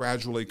that had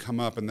gradually come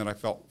up and that I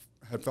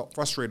had felt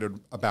frustrated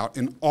about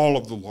in all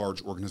of the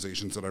large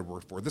organizations that I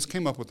worked for, this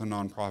came up with a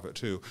nonprofit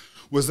too,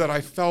 was that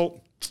I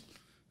felt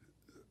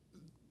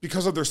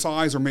because of their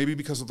size or maybe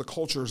because of the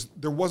cultures,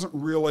 there wasn't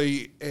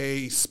really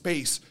a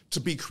space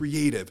to be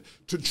creative,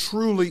 to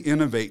truly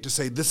innovate, to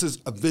say, this is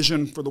a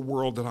vision for the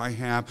world that I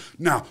have.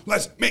 Now,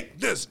 let's make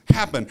this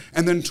happen,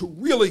 and then to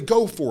really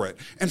go for it.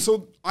 And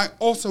so I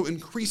also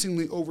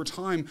increasingly over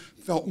time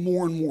felt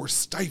more and more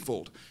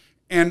stifled.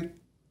 And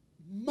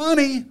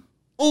money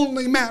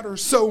only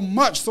matters so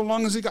much so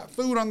long as you got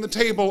food on the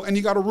table and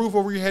you got a roof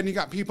over your head and you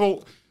got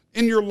people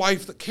in your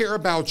life that care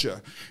about you.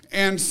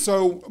 And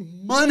so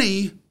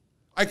money,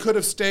 I could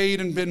have stayed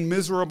and been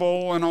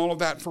miserable and all of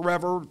that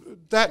forever.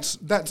 That's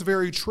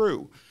very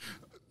true.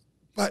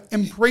 But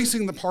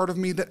embracing the part of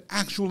me that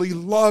actually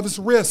loves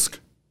risk,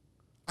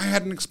 I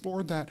hadn't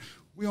explored that.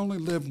 We only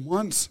live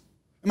once.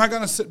 Am I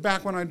going to sit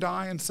back when I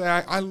die and say,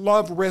 I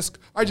love risk,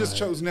 I just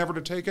chose never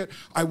to take it?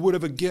 I would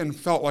have again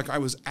felt like I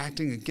was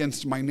acting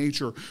against my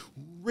nature.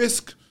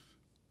 Risk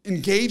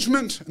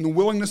engagement and the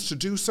willingness to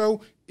do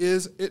so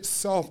is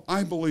itself,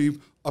 I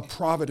believe, a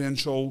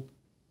providential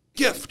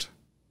gift.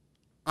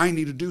 I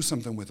need to do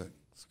something with it.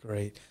 That's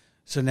great.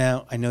 So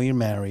now I know you're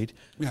married.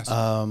 Yes.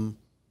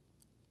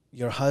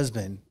 Your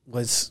husband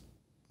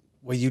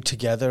were you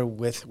together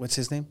with, what's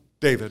his name?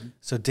 David.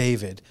 So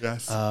David.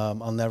 Yes.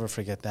 I'll never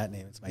forget that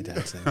name. It's my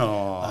dad's name.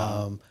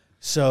 Aww.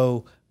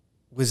 So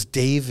was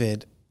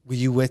David, were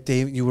you with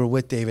David? You were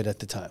with David at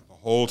the time? The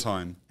whole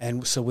time.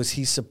 And so was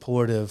he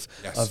supportive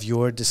of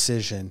your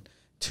decision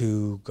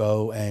to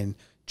go and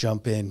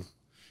jump in?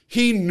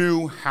 He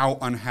knew how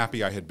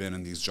unhappy I had been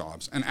in these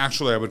jobs. And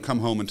actually, I would come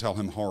home and tell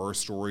him horror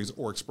stories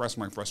or express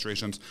my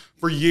frustrations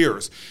for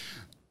years.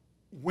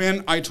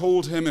 When I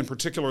told him in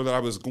particular that I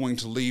was going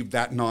to leave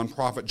that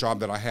nonprofit job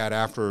that I had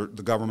after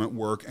the government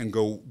work and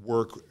go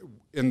work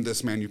in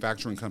this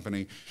manufacturing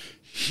company,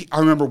 I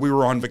remember we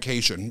were on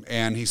vacation,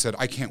 and he said,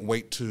 I can't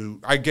wait to...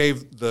 I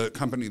gave the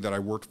company that I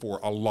worked for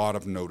a lot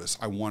of notice.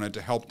 I wanted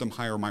to help them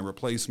hire my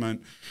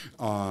replacement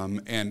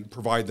and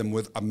provide them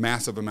with a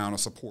massive amount of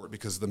support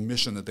because the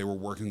mission that they were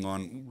working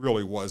on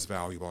really was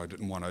valuable. I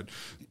didn't want to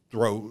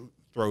throw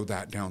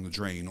that down the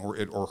drain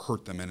or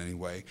hurt them in any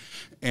way.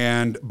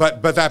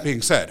 But that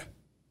being said,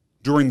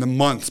 during the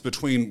months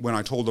between when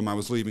I told him I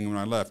was leaving and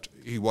when I left,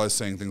 he was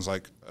saying things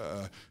like,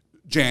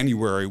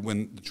 January,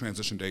 when the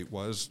transition date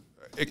was,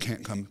 it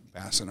can't come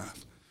fast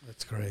enough.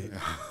 That's great. Yeah.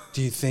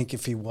 Do you think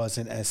if he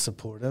wasn't as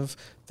supportive,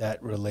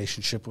 that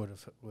relationship would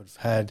have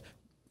had,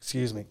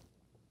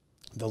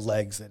 the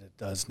legs that it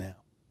does now?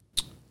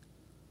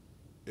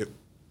 It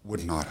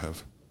would not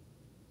have.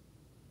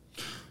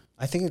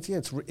 I think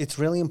it's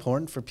really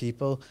important for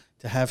people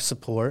to have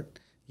support,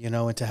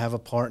 and to have a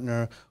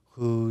partner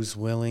who's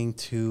willing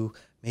to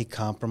make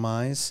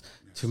compromise,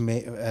 to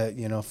make,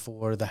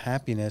 for the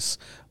happiness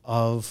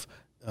of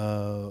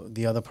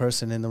the other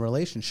person in the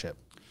relationship.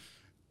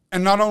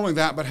 And not only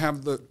that, but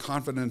have the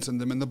confidence in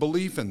them and the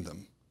belief in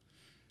them.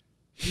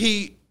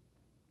 He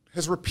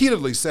has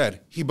repeatedly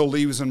said he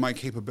believes in my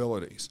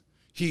capabilities.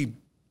 He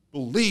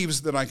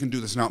believes that I can do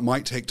this. Now, it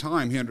might take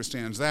time. He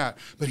understands that.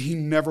 But he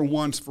never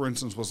once, for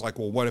instance, was like,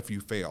 well, what if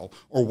you fail?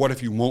 Or what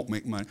if you won't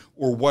make money?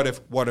 Or what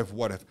if?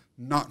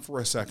 Not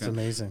for a second. It's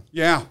amazing.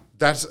 Yeah,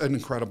 that's an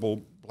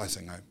incredible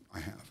blessing I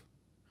have.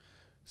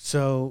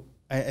 So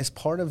as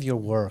part of your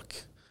work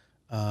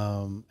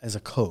as a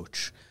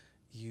coach,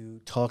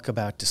 you talk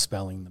about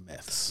dispelling the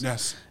myths.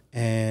 Yes.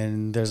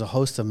 And there's a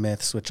host of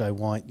myths which I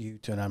want you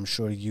to, and I'm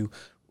sure you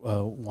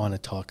want to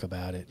talk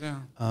about it. Yeah.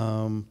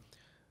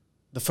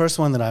 The first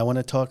one that I want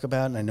to talk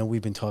about, and I know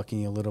we've been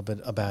talking a little bit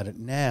about it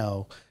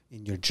now,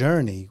 in your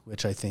journey,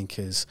 which I think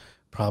is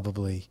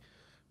probably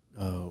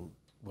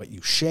what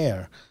you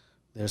share,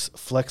 there's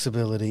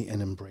flexibility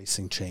and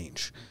embracing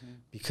change.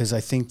 Because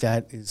I think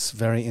that is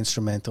very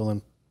instrumental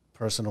in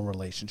personal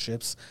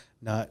relationships,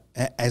 not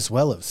as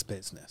well as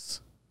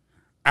business.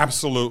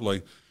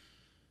 Absolutely.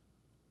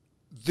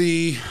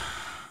 The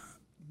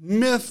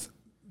myth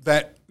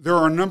that there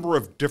are a number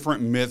of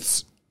different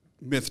myth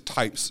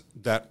types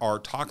that are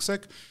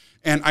toxic,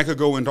 and I could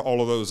go into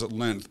all of those at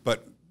length,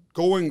 but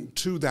going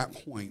to that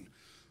point,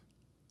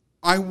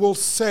 I will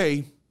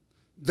say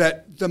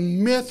that the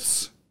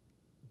myths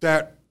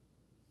that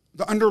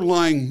the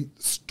underlying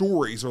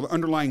stories or the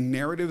underlying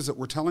narratives that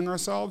we're telling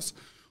ourselves,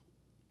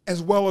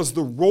 as well as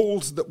the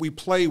roles that we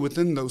play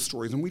within those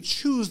stories, and we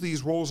choose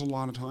these roles a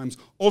lot of times,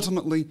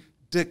 ultimately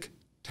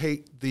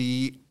dictate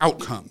the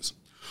outcomes.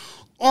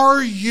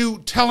 Are you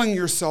telling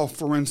yourself,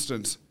 for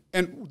instance,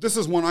 and this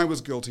is one I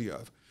was guilty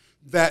of,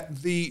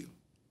 that the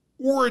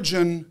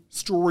origin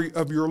story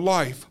of your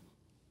life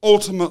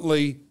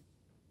ultimately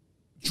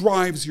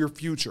drives your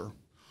future?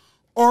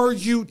 Are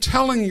you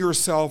telling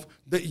yourself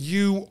that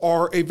you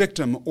are a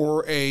victim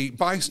or a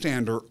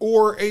bystander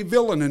or a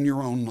villain in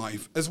your own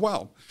life as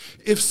well?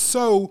 If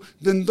so,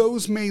 then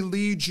those may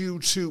lead you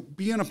to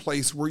be in a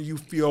place where you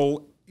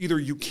feel either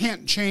you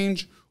can't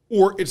change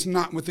or it's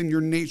not within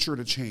your nature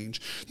to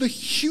change. The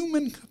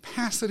human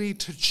capacity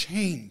to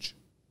change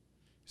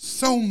is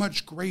so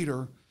much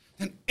greater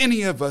than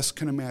any of us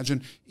can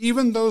imagine,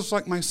 even those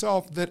like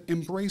myself that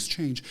embrace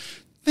change.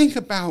 Think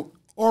about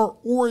our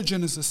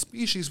origin as a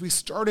species. We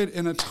started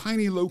in a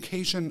tiny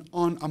location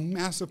on a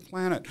massive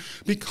planet.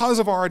 Because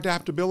of our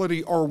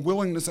adaptability, our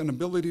willingness and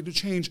ability to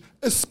change,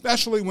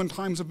 especially when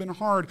times have been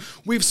hard,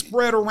 we've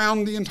spread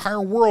around the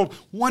entire world.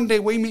 One day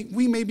we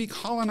may be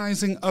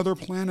colonizing other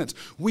planets.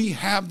 We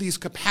have these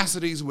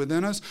capacities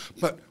within us,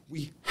 but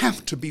we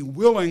have to be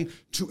willing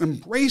to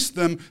embrace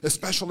them,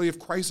 especially if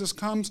crisis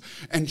comes,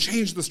 and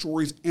change the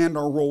stories and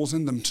our roles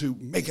in them to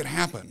make it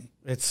happen.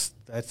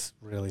 That's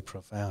really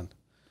profound.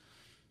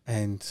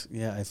 And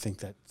yeah, I think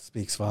that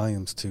speaks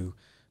volumes to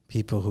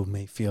people who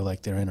may feel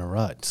like they're in a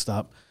rut.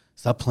 Stop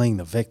playing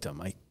the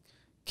victim. I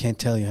can't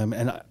tell you how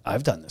many, and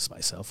I've done this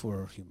myself.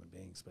 We're human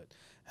beings, but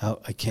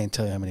I can't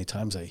tell you how many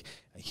times I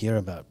hear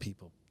about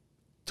people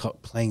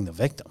playing the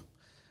victim.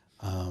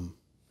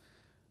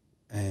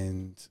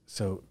 And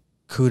so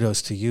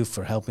kudos to you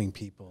for helping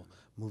people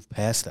move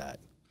past that.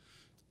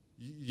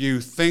 You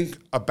think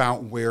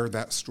about where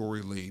that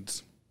story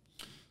leads.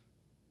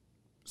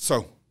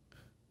 So,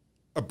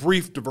 a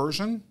brief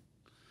diversion.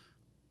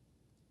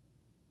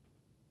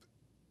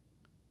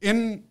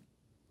 In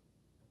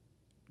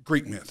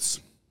Greek myths,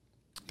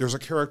 there's a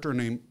character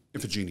named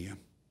Iphigenia.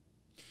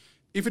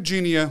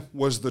 Iphigenia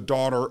was the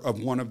daughter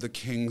of one of the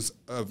kings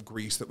of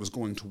Greece that was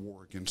going to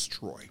war against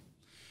Troy.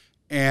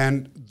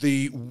 And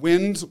the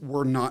winds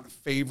were not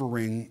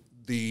favoring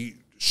the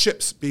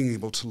ships being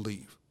able to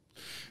leave.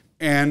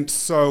 And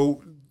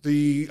so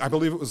I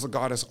believe it was the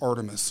goddess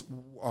Artemis,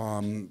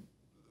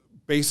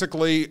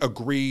 basically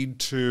agreed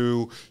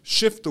to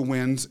shift the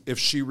winds if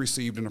she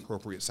received an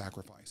appropriate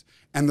sacrifice.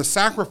 And the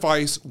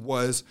sacrifice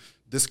was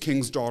this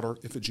king's daughter,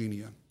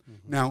 Iphigenia.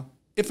 Mm-hmm. Now,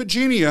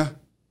 Iphigenia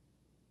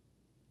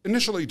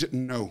initially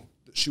didn't know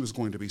that she was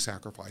going to be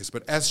sacrificed,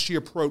 but as she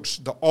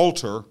approached the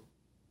altar,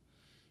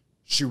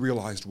 she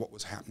realized what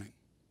was happening.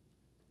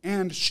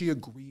 And she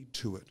agreed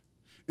to it.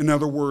 In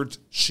other words,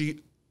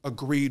 she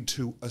agreed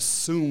to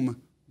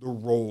assume the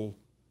role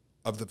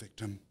of the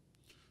victim.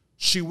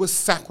 She was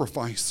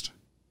sacrificed.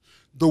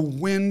 The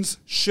winds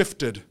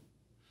shifted.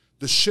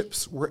 The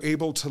ships were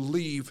able to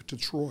leave to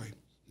Troy.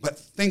 But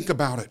think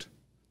about it.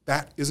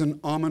 That is an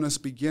ominous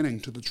beginning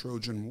to the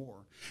Trojan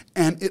War.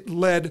 And it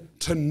led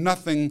to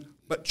nothing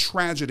but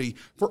tragedy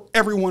for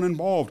everyone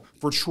involved,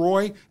 for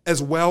Troy,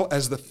 as well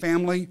as the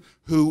family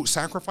who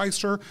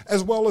sacrificed her,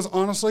 as well as,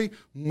 honestly,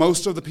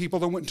 most of the people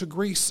that went to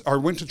Greece or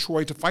went to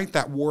Troy to fight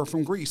that war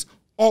from Greece.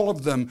 All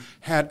of them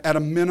had, at a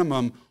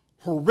minimum,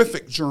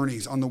 horrific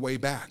journeys on the way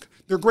back.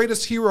 Their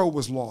greatest hero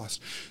was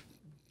lost.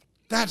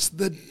 That's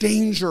the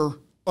danger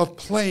of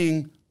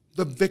playing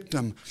the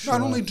victim. Sure.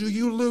 Not only do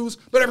you lose,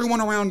 but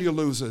everyone around you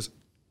loses.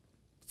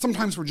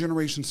 Sometimes for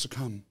generations to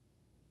come.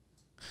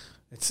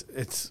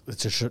 It's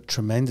a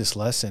tremendous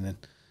lesson, and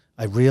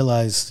I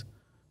realized,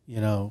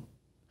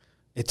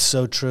 it's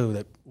so true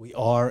that we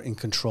are in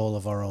control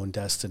of our own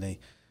destiny.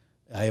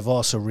 I have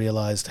also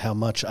realized how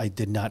much I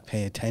did not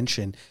pay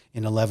attention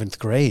in 11th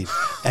grade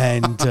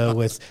and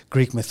with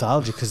Greek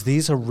mythology, because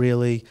these are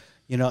really,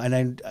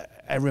 and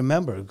I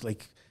remember,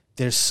 like,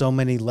 there's so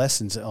many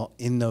lessons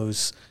in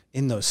those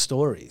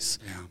stories.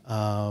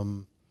 Yeah.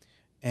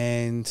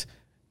 And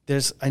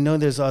I know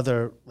there's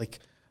other, like,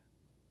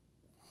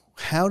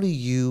 how do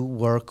you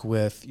work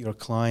with your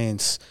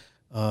clients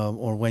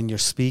or when you're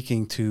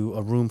speaking to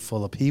a room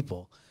full of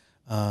people?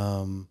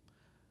 Because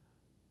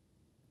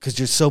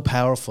you're so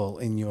powerful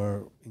in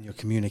your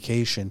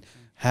communication.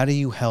 How do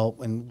you help,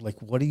 and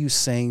like, what are you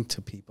saying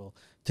to people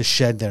to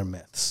shed their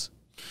myths?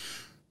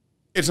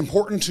 it's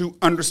important to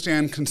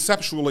understand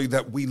conceptually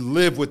that we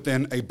live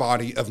within a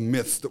body of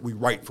myths that we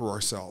write for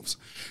ourselves,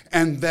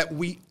 and that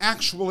we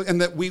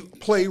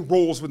play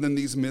roles within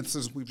these myths,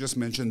 as we've just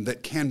mentioned,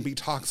 that can be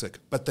toxic,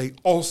 but they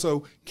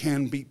also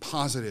can be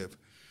positive.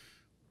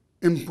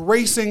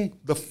 Embracing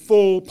the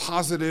full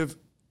positive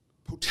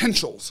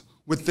potentials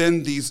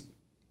within these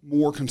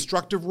more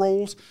constructive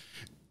roles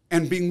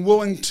and being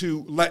willing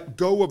to let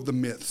go of the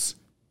myths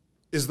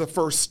is the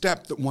first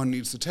step that one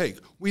needs to take.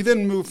 We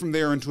then move from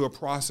there into a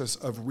process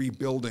of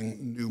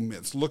rebuilding new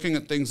myths, looking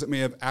at things that may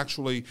have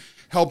actually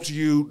helped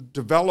you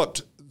develop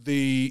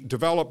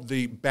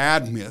the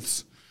bad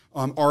myths,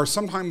 are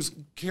sometimes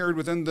carried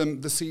within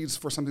them the seeds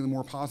for something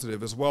more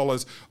positive, as well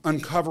as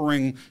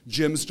uncovering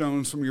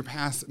gemstones from your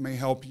past that may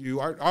help you.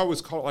 I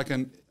always call it like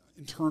an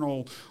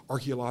internal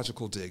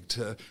archaeological dig,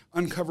 to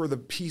uncover the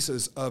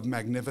pieces of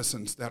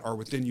magnificence that are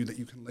within you that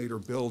you can later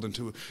build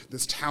into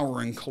this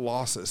towering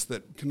colossus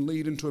that can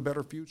lead into a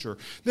better future.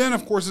 Then,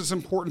 of course, it's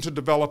important to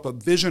develop a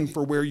vision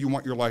for where you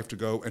want your life to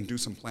go and do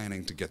some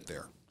planning to get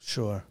there.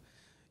 Sure.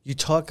 We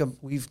talked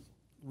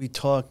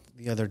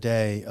the other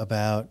day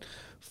about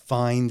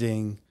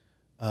finding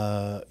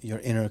your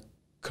inner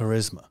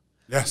charisma.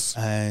 Yes.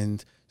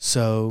 And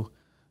so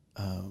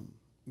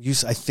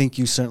I think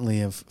you certainly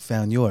have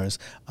found yours.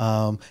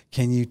 Can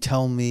you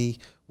tell me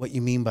what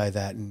you mean by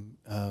that,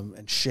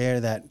 and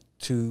share that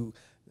to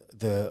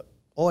the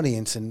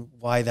audience and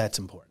why that's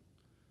important?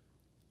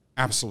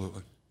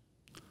 Absolutely.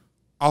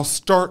 I'll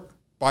start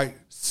by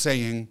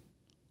saying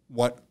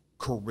what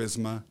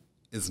charisma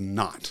is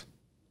not.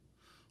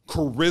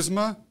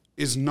 Charisma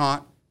is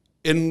not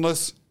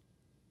endless,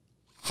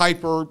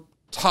 hyper,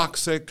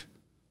 toxic,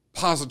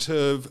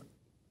 positive,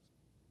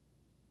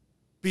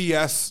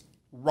 BS,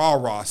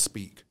 rah-rah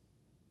speak.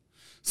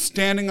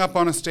 Standing up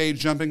on a stage,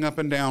 jumping up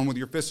and down with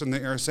your fist in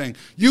the air saying,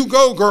 "You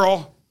go,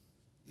 girl."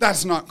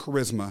 That's not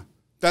charisma.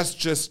 That's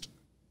just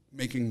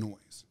making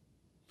noise.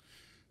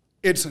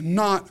 It's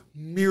not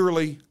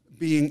merely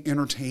being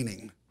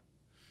entertaining.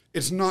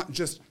 It's not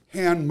just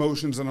hand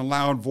motions and a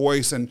loud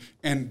voice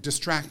and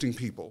distracting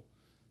people.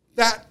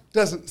 That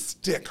doesn't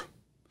stick.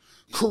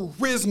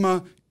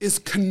 Charisma is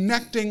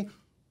connecting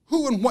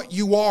who and what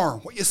you are,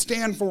 what you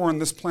stand for on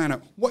this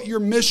planet, what your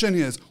mission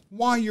is,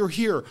 why you're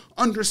here,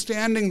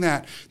 understanding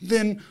that,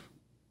 then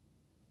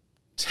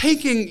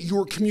taking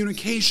your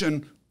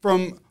communication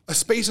from a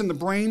space in the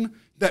brain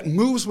that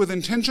moves with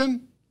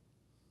intention,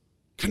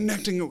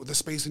 connecting it with a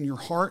space in your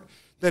heart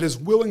that is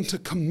willing to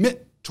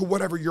commit to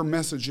whatever your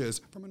message is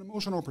from an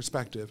emotional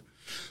perspective.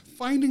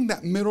 Finding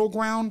that middle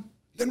ground,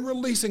 then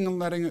releasing and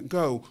letting it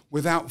go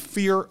without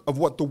fear of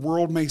what the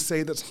world may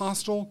say that's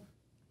hostile,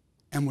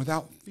 and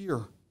without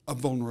fear of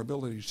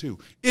vulnerability too.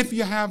 If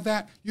you have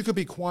that, you could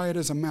be quiet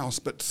as a mouse,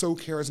 but so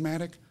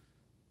charismatic,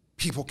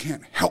 people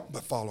can't help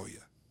but follow you.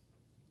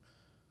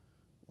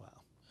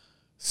 Wow.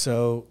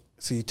 So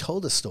you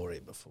told a story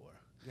before.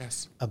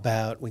 Yes.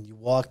 About when you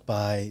walked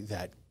by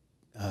that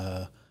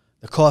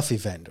the coffee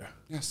vendor.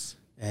 Yes.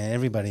 And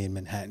everybody in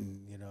Manhattan,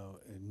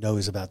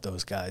 knows about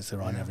those guys.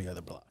 They're on every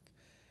other block.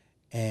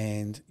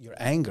 And your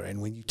anger. And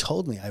when you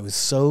told me, I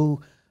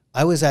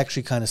was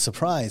actually kind of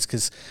surprised,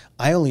 because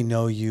I only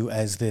know you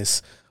as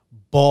this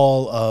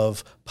ball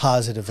of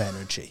positive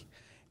energy.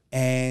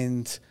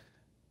 And,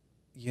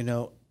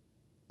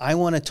 I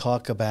want to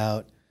talk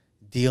about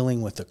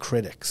dealing with the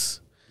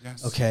critics.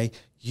 Yes. Okay?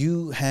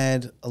 You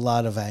had a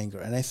lot of anger.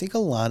 And I think a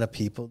lot of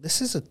people, this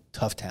is a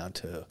tough town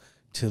to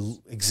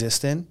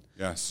exist in.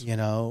 Yes.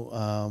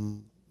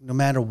 No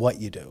matter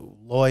what you do,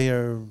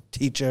 lawyer,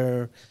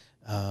 teacher,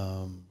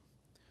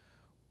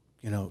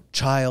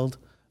 child,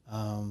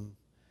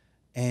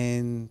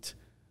 and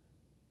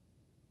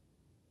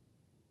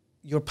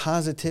your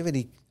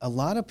positivity, a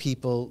lot of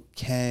people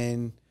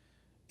can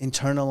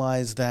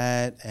internalize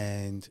that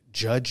and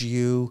judge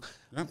you.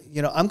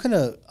 Yep. I'm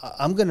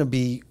gonna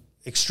be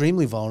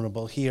extremely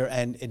vulnerable here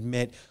and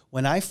admit,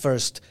 when I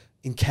first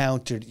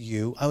encountered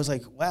you, I was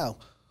like, wow,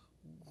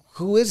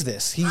 who is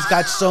this? He's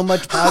got so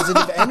much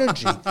positive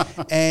energy.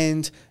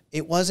 And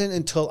it wasn't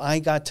until I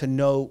got to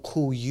know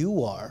who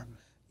you are.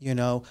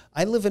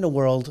 I live in a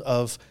world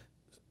of,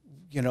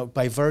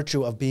 by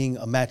virtue of being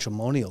a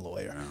matrimonial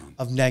lawyer,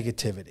 of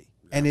negativity.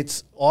 And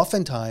it's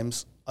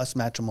oftentimes us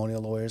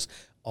matrimonial lawyers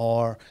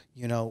are,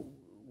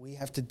 we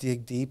have to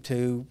dig deep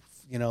to,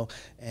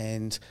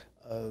 and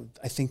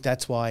I think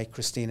that's why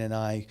Christina and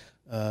I,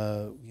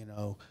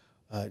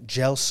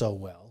 gel so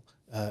well,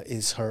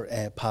 is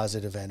her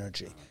positive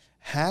energy.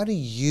 How do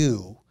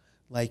you,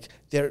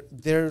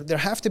 there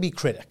have to be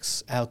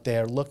critics out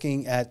there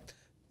looking at,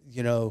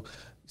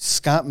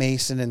 Scott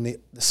Mason and the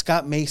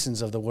Scott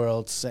Masons of the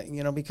world,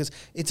 saying, because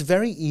it's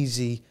very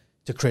easy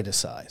to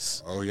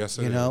criticize. Oh, yes,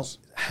 it is.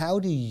 How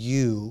do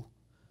you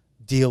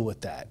deal with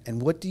that? And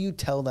what do you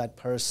tell that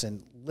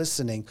person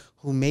listening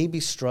who may be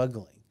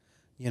struggling?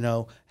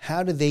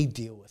 How do they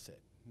deal with it?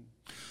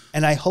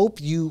 And I hope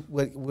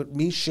with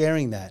me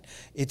sharing that,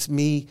 it's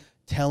me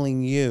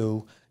telling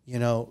you,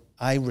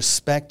 I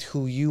respect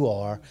who you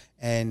are,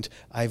 and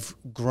I've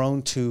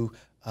grown to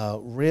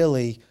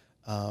really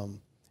I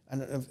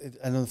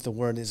don't know if the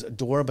word is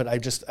adore, but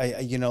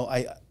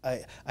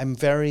I'm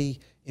very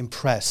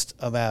impressed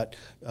about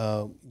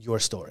your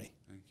story.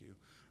 Thank you.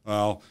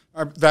 Well,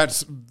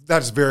 that's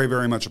very,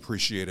 very much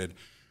appreciated.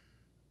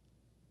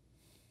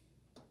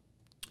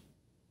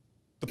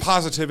 The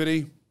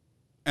positivity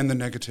and the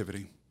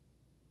negativity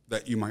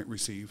that you might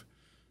receive.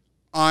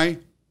 I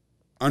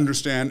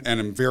understand and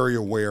am very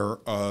aware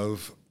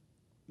of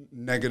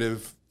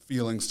negative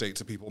feeling states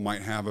that people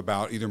might have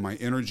about either my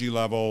energy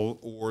level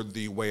or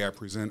the way I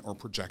present or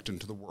project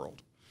into the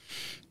world.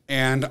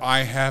 And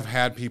I have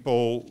had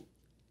people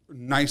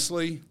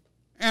nicely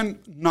and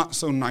not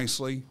so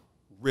nicely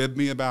rib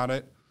me about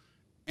it.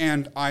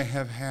 And I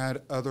have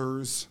had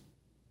others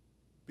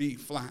be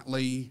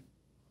flatly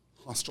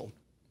hostile.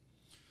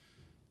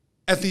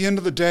 At the end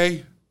of the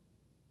day,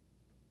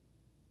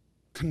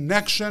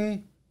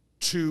 connection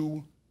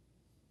to,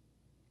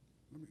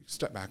 let me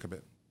step back a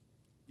bit,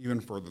 even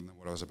further than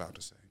what I was about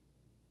to say.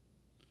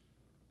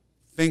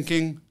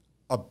 Thinking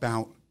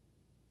about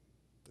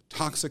the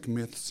toxic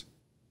myths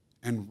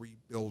and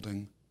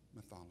rebuilding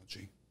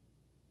mythology.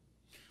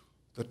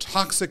 The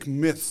toxic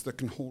myths that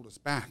can hold us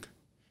back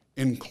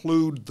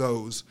include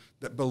those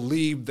that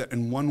believe that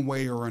in one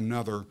way or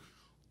another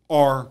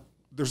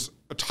there's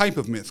a type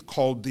of myth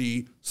called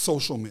the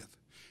social myth.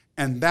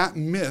 And that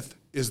myth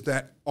is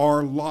that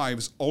our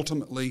lives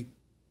ultimately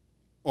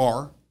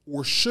are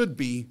or should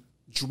be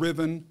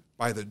driven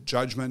by the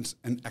judgments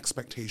and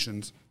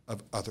expectations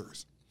of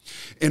others.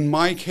 In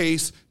my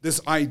case, this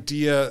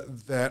idea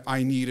that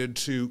I needed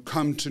to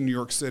come to New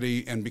York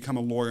City and become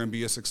a lawyer and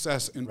be a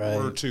success in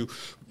order to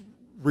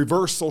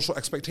reverse social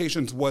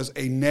expectations was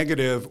a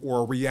negative or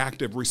a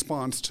reactive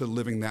response to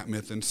living that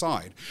myth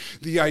inside.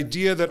 The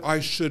idea that I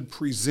should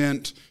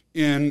present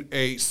in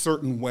a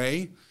certain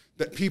way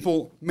that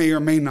people may or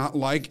may not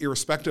like,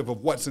 irrespective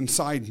of what's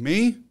inside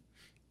me,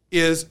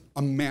 is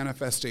a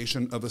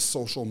manifestation of a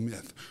social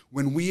myth.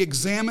 When we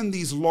examine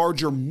these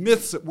larger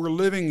myths that we're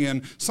living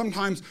in,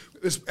 sometimes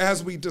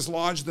as we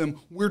dislodge them,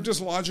 we're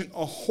dislodging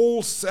a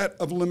whole set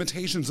of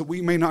limitations that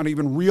we may not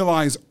even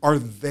realize are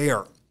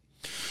there.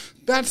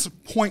 That's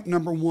point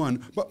number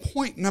one. But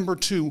point number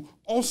two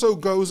also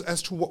goes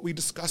as to what we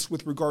discussed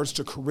with regards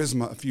to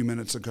charisma a few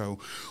minutes ago.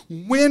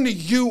 When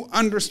you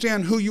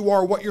understand who you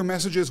are, what your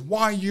message is,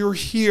 why you're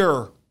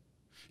here,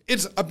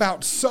 it's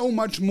about so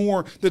much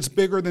more that's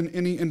bigger than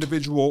any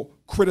individual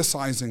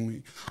criticizing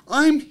me.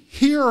 I'm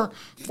here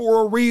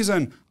for a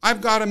reason.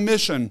 I've got a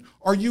mission.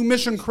 Are you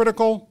mission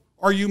critical?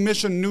 Are you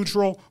mission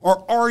neutral?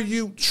 Or are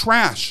you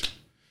trash?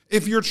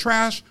 If you're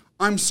trash,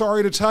 I'm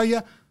sorry to tell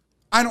you,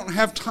 I don't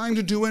have time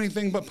to do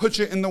anything but put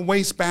you in the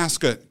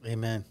wastebasket.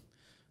 Amen.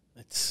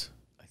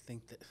 I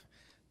think that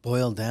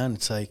boiled down,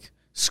 it's like,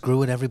 screw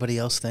what everybody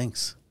else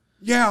thinks.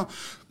 Yeah,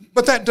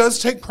 but that does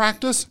take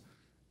practice.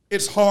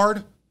 It's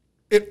hard.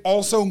 It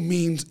also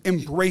means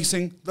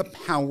embracing the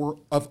power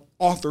of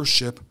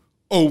authorship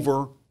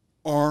over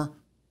our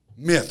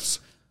myths.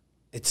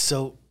 It's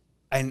so,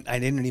 I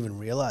didn't even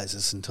realize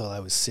this until I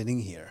was sitting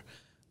here,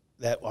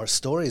 that our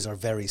stories are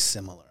very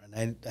similar.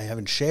 And I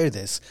haven't shared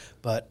this,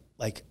 but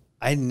like,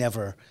 I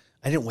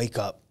didn't wake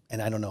up,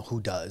 and I don't know who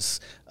does.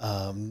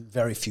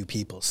 Very few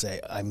people say,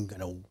 I'm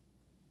going to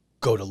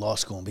go to law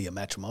school and be a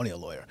matrimonial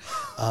lawyer.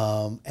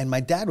 And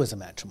my dad was a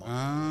matrimonial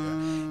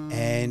lawyer.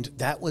 And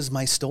that was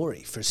my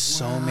story for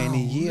so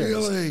many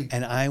years. Really?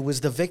 And I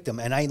was the victim.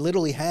 And I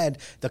literally had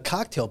the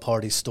cocktail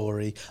party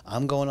story.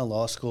 I'm going to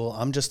law school.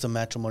 I'm just a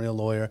matrimonial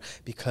lawyer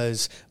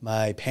because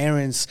my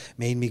parents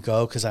made me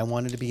go because I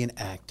wanted to be an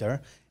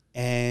actor.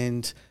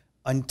 And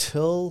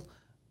until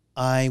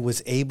I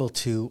was able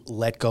to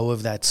let go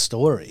of that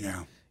story,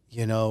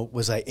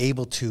 was I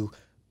able to,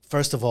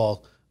 first of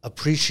all,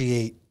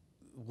 appreciate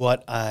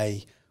what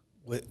I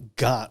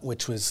got,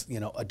 which was,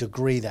 a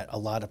degree that a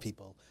lot of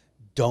people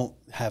don't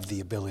have the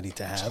ability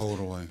to have.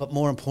 Totally. But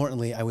more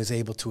importantly, I was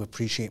able to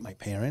appreciate my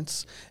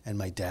parents and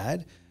my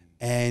dad.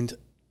 And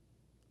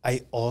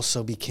I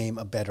also became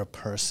a better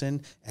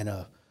person and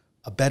a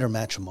better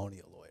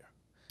matrimonial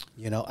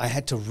lawyer. I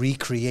had to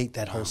recreate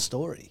that whole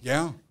story.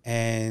 Yeah.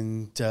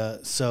 And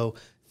so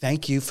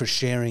thank you for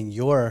sharing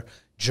your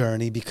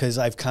journey, because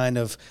I kind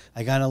of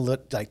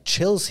looked like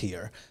chills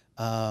here.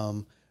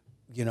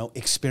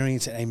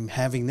 Experience, and I'm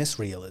having this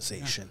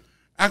realization.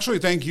 Yeah. Actually,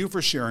 thank you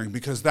for sharing,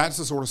 because that's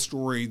the sort of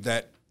story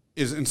that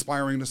is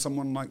inspiring to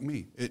someone like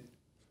me. It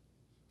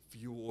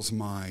fuels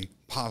my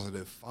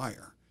positive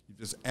fire.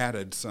 You've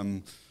added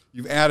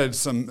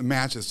some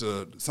matches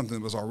to something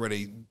that was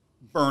already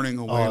burning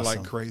away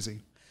like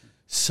crazy.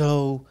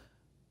 So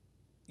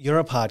you're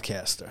a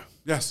podcaster.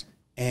 Yes.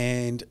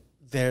 And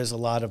there's a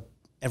lot of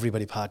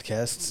everybody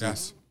podcasts.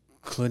 Yes.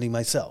 Including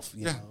myself,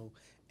 you know.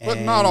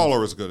 But not all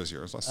are as good as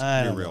yours. Let's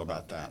be real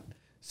about that.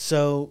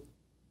 So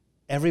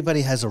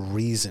everybody has a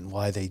reason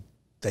why they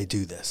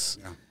do this.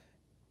 Yeah.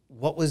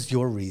 What was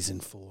your reason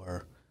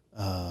for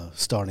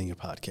starting your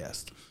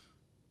podcast?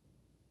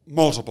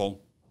 Multiple.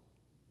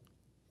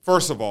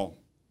 First of all,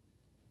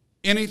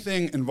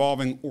 anything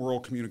involving oral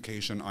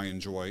communication I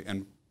enjoy,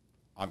 and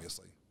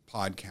obviously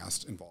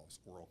podcast involves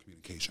oral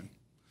communication.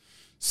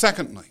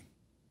 Secondly,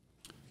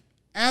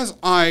 as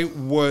I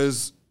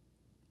was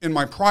in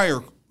my prior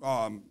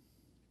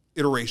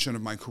iteration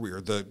of my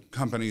career, the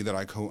company that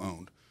I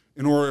co-owned,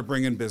 in order to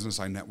bring in business,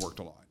 I networked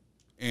a lot.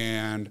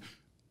 And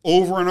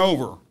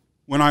over,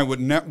 when I would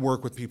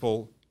network with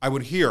people, I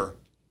would hear,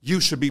 you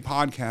should be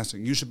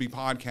podcasting, you should be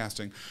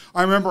podcasting.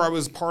 I remember I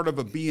was part of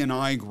a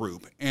BNI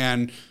group,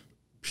 and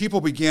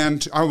people began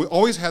to, I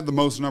always had the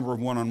most number of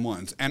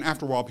one-on-ones. And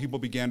after a while, people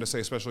began to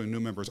say, especially new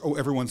members, oh,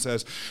 everyone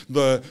says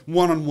the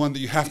one-on-one that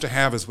you have to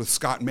have is with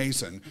Scott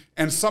Mason.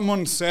 And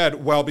someone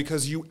said, well,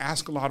 because you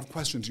ask a lot of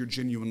questions, you're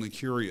genuinely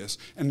curious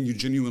and you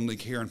genuinely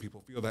care, and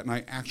people feel that. And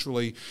I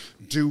actually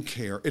do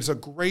care. It's a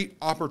great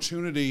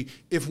opportunity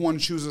if one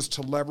chooses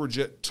to leverage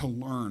it to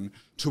learn,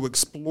 to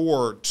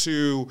explore,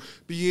 to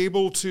be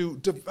able to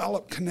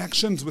develop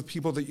connections with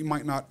people that you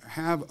might not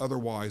have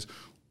otherwise,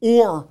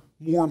 or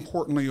more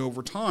importantly,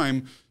 over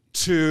time,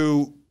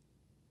 to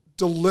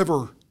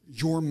deliver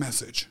your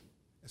message,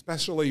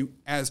 especially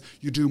as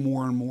you do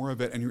more and more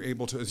of it, and you're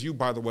able to, as you,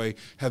 by the way,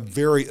 have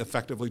very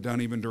effectively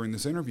done even during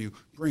this interview,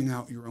 bring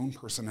out your own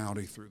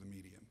personality through the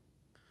medium.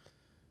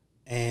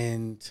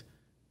 And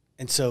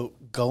so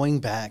going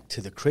back to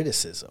the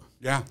criticism.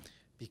 Yeah.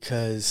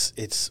 Because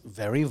it's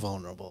very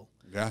vulnerable.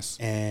 Yes.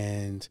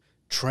 And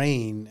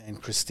Train and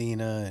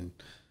Christina and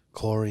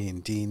Corey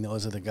and Dean,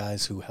 those are the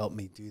guys who helped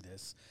me do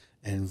this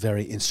and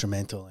very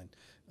instrumental in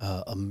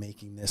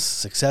making this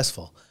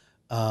successful.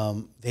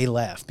 They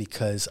laugh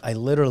because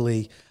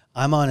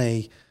I'm on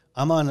a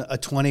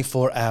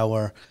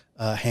 24-hour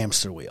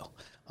hamster wheel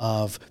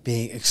of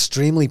being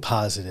extremely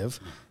positive,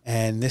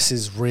 and this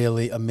is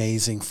really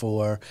amazing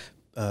for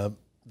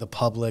the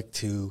public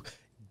to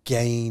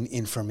gain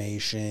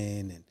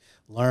information and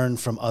learn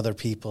from other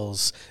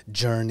people's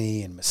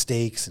journey and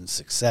mistakes and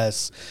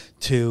success,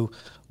 to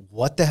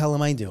what the hell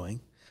am I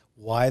doing?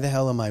 Why the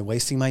hell am I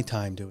wasting my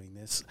time doing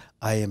this?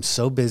 I am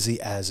so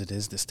busy as it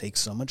is. This takes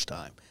so much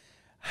time.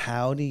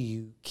 How do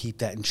you keep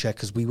that in check?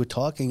 Because we were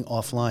talking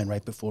offline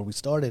right before we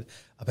started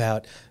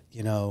about,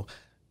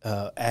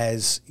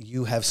 as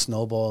you have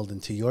snowballed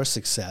into your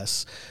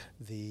success,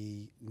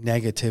 the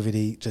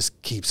negativity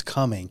just keeps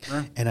coming.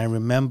 Sure. And I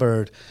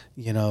remembered,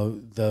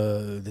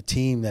 the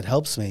team that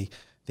helps me,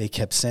 they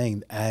kept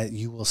saying,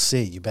 you will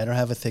see, you better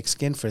have a thick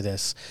skin for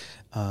this.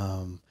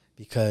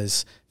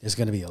 Because there's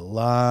going to be a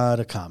lot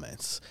of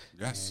comments.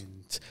 Yes.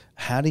 And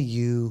how do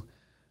you,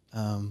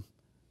 I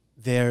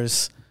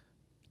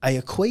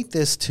equate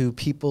this to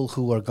people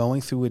who are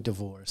going through a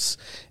divorce,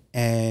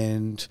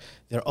 and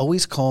they're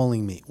always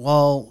calling me,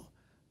 well,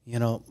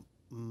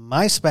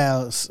 my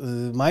spouse,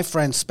 my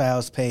friend's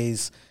spouse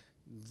pays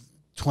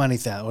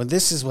 $20,000, or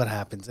this is what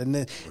happens. And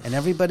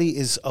everybody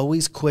is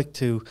always quick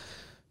to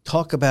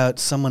talk about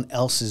someone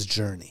else's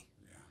journey.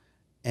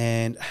 Yeah.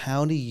 And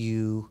how do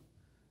you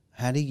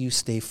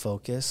stay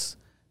focused,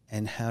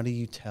 and how do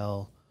you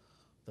tell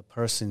the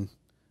person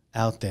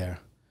out there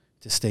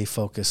to stay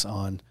focused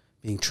on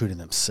being true to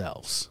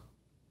themselves?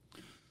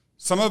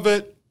 Some of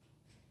it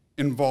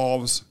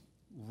involves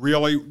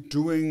really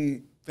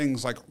doing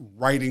things like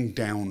writing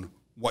down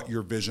what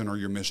your vision or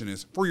your mission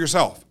is for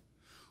yourself,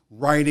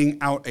 writing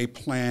out a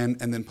plan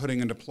and then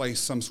putting into place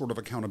some sort of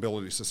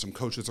accountability system.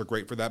 Coaches are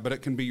great for that, but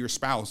it can be your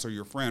spouse or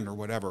your friend or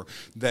whatever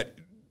that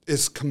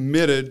is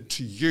committed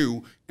to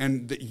you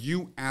and that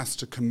you ask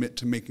to commit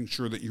to making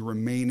sure that you're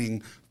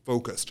remaining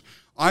focused.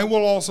 I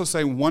will also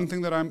say one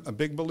thing that I'm a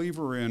big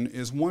believer in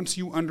is once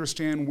you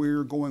understand where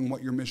you're going,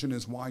 what your mission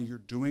is, why you're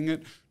doing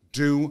it,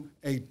 do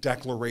a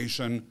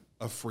declaration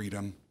of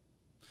freedom.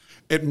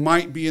 It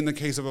might be in the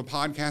case of a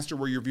podcaster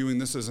where you're viewing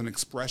this as an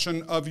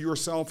expression of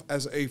yourself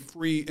as a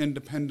free,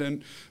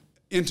 independent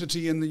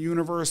entity in the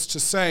universe, to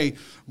say,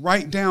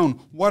 write down,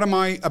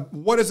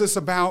 what is this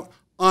about?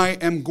 I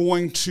am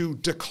going to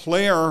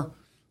declare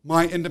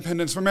my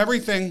independence from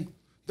everything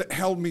that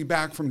held me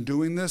back from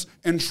doing this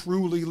and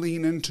truly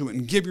lean into it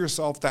and give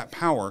yourself that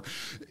power.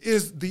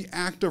 Is the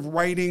act of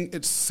writing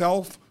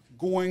itself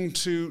going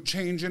to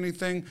change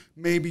anything?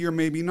 Maybe or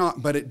maybe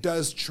not, but it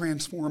does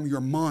transform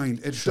your mind.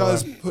 It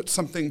does put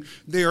something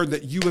there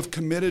that you have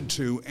committed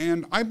to,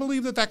 and I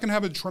believe that can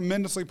have a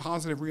tremendously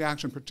positive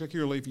reaction,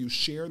 particularly if you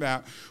share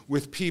that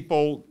with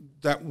people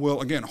that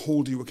will, again,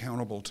 hold you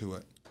accountable to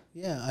it.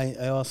 Yeah,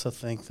 I also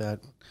think that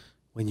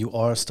when you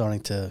are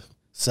starting to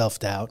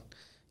self-doubt,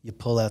 you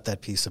pull out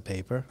that piece of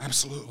paper.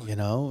 Absolutely.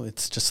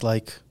 It's just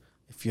like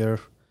if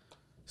you're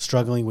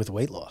struggling with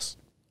weight loss.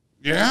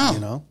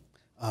 Yeah.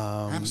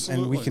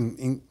 Absolutely. And we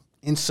can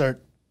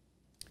insert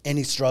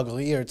any struggle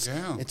here.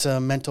 It's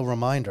a mental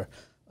reminder.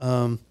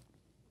 And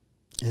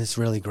it's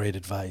really great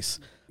advice.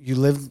 You're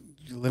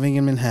living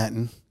in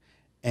Manhattan,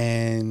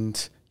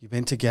 and you've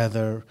been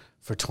together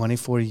for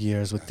 24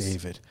 years with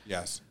David.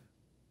 Yes.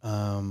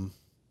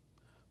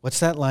 What's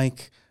that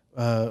like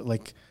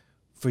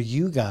for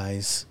you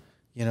guys?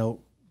 The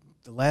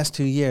last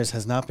 2 years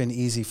has not been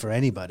easy for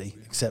anybody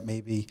except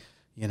maybe,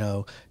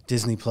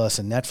 Disney Plus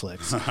and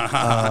Netflix.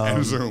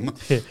 And Zoom.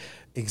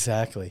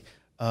 Exactly.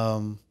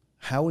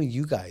 how are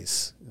you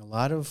guys? A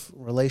lot of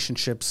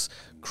relationships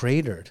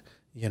cratered,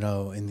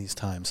 in these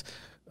times.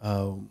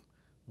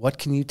 What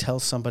can you tell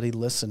somebody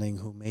listening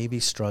who may be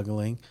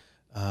struggling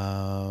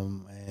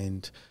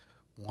and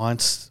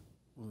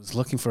was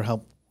looking for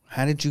help?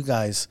 How did you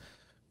guys,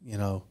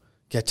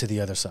 get to the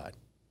other side?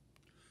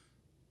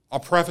 I'll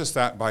preface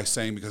that by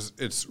saying, because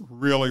it's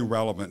really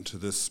relevant to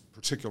this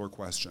particular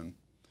question,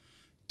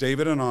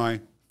 David and I,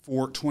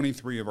 for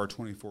 23 of our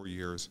 24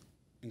 years,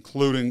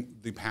 including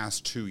the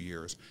past 2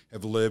 years,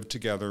 have lived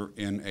together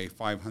in a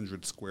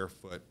 500 square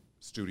foot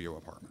studio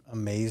apartment.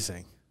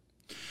 Amazing.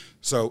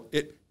 So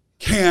it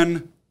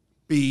can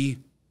be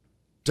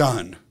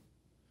done.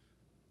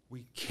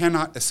 We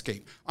cannot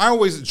escape. I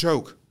always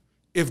joke,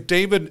 if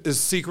David is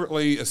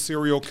secretly a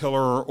serial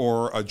killer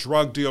or a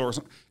drug dealer or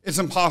something, it's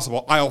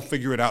impossible. I'll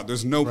figure it out.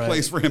 There's no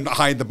place for him to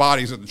hide the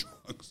bodies of the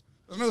drugs.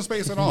 There's no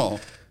space at all.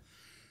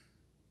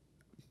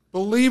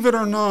 Believe it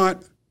or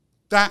not,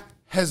 that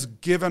has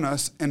given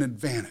us an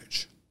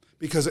advantage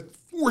because it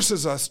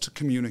forces us to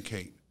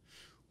communicate.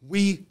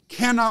 We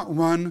cannot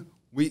run.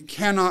 We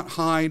cannot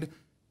hide.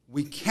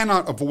 We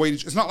cannot avoid.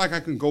 It's not like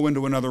I can go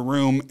into another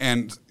room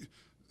and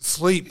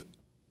sleep,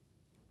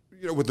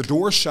 with the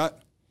door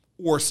shut,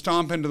 or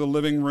stomp into the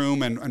living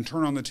room and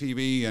turn on the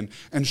TV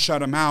and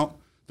shut him out.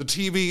 The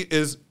TV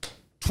is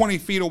 20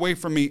 feet away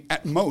from me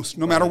at most,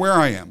 no matter where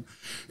I am.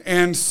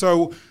 And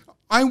so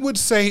I would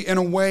say, in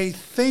a way,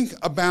 think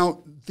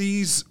about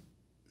these,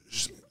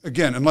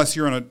 again, unless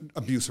you're in an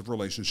abusive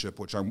relationship,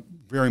 which I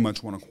very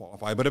much want to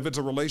qualify, but if it's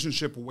a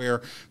relationship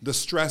where the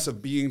stress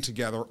of being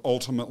together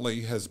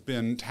ultimately has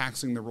been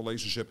taxing the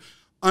relationship,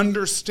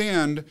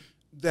 understand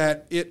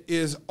that it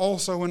is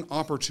also an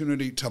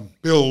opportunity to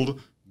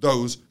build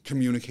those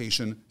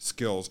communication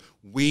skills.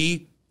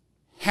 We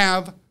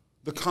have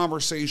the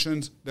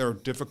conversations that are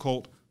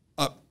difficult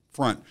up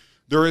front.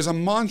 There is a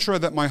mantra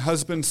that my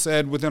husband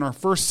said within our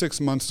first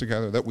 6 months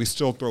together that we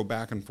still throw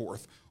back and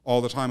forth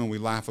all the time and we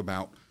laugh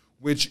about,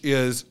 which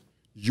is,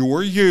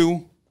 you're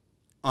you,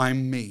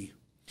 I'm me.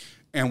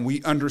 And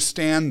we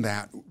understand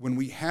that when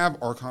we have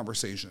our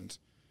conversations.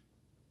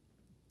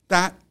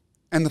 That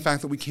and the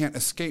fact that we can't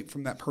escape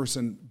from that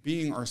person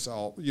being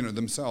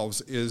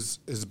themselves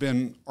has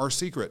been our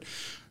secret.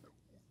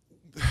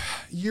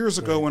 Years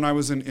ago when I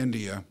was in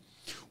India,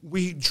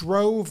 we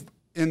drove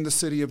in the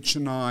city of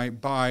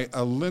Chennai by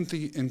a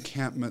lengthy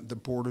encampment that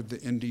bordered the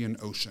Indian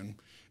Ocean.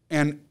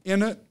 And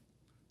in it,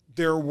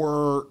 there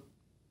were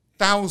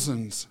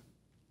thousands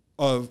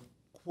of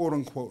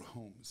quote-unquote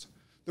homes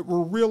that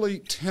were really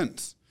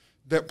tents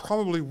that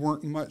probably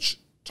weren't much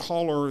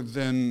taller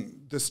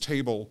than this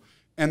table,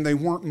 and they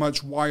weren't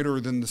much wider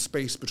than the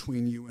space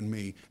between you and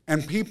me.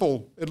 And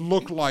people, it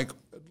looked like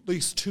at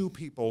least 2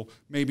 people,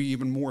 maybe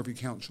even more if you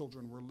count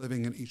children, were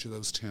living in each of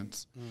those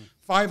tents.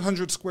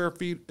 500 square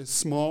feet is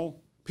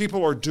small.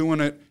 People are doing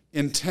it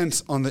in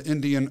tents on the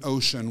Indian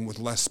Ocean with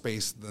less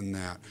space than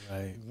that.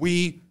 Right.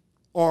 We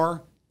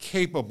are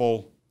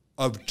capable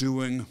of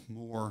doing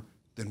more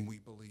than we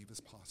believe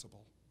is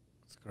possible.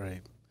 That's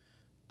great.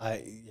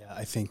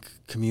 I think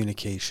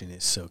communication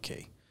is so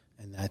key.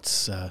 And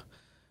that's...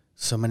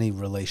 so many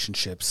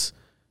relationships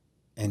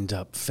end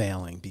up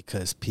failing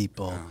because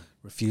people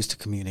refuse to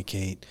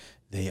communicate,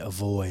 they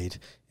avoid,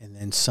 and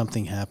then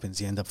something happens.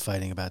 You end up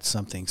fighting about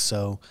something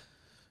so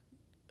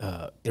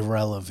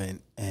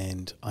irrelevant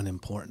and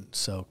unimportant.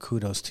 So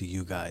kudos to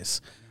you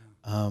guys.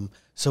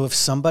 So if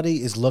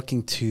somebody is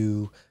looking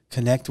to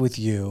connect with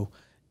you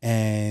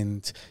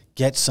and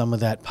get some of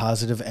that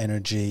positive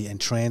energy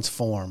and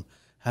transform,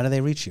 how do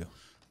they reach you?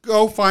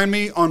 Go find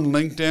me on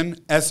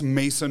LinkedIn,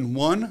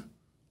 smason1.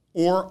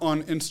 Or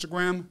on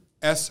Instagram,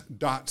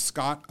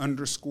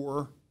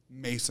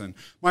 s.scott_Mason.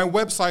 My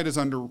website is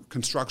under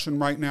construction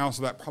right now,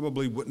 so that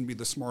probably wouldn't be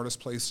the smartest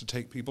place to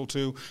take people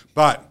to.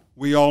 But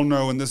we all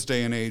know in this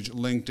day and age,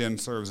 LinkedIn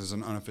serves as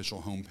an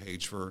unofficial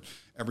homepage for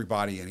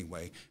everybody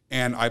anyway.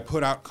 And I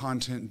put out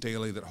content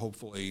daily that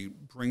hopefully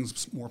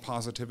brings more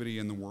positivity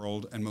in the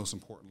world and, most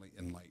importantly,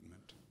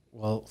 enlightenment.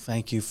 Well,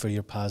 thank you for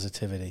your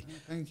positivity.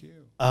 Thank you.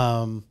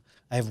 I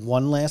have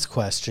one last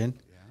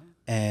question.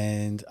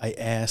 And I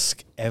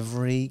ask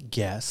every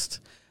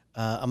guest,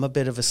 I'm a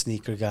bit of a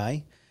sneaker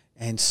guy,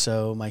 and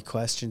so my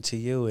question to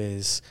you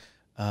is,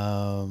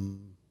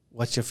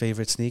 what's your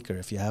favorite sneaker,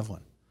 if you have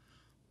one?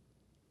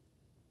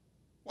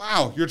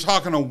 Wow, you're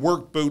talking a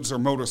work boots or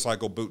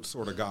motorcycle boots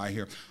sort of guy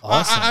here.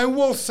 Awesome. I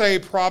will say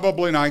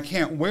probably, and I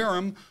can't wear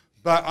them,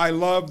 but I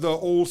love the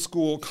old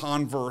school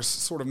Converse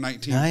sort of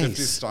 1950s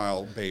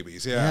style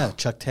babies. Yeah,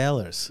 Chuck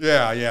Taylor's.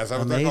 Yeah, is that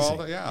what they're Amazing.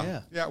 called?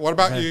 Yeah. What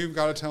about you? You've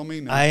got to tell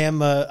me now.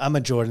 I'm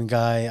a Jordan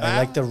guy. I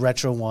like the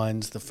retro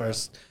ones, the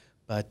first,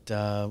 but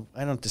I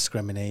don't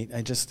discriminate.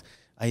 I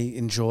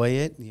enjoy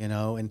it,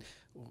 and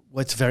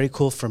what's very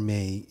cool for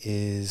me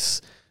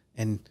is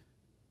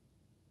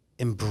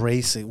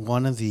embracing.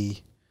 One of the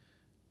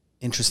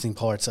interesting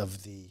parts of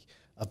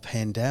a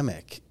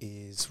pandemic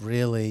is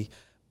really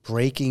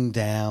breaking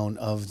down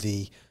of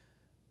the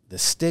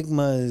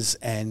stigmas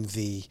and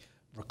the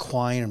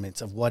requirements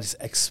of what is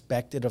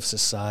expected of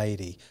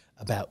society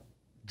about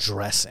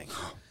dressing.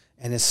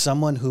 And as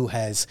someone who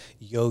has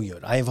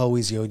yo-yoed, I have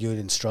always yo-yoed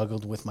and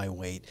struggled with my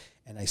weight.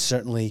 And I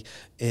certainly,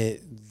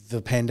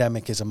 the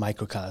pandemic is a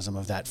microcosm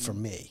of that for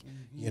me.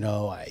 You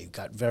know, I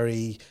got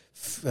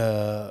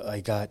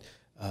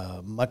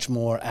much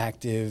more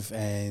active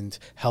and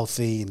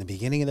healthy in the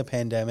beginning of the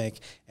pandemic,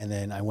 and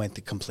then I went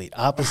the complete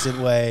opposite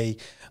way.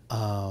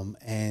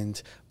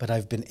 But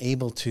I've been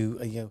able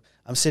to,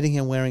 I'm sitting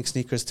here wearing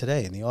sneakers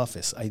today in the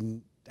office. I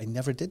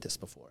never did this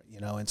before,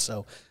 and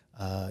so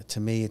to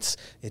me, it's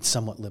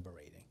somewhat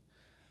liberating.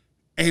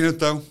 Ain't it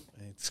though?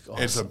 It's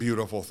awesome. It's a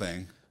beautiful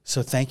thing.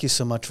 So thank you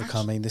so much for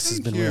coming. This has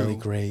been Thank you. really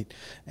great,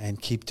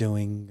 and keep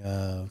doing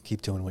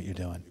what you're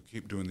doing. You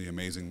keep doing the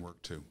amazing work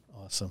too.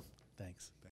 Awesome. Thanks.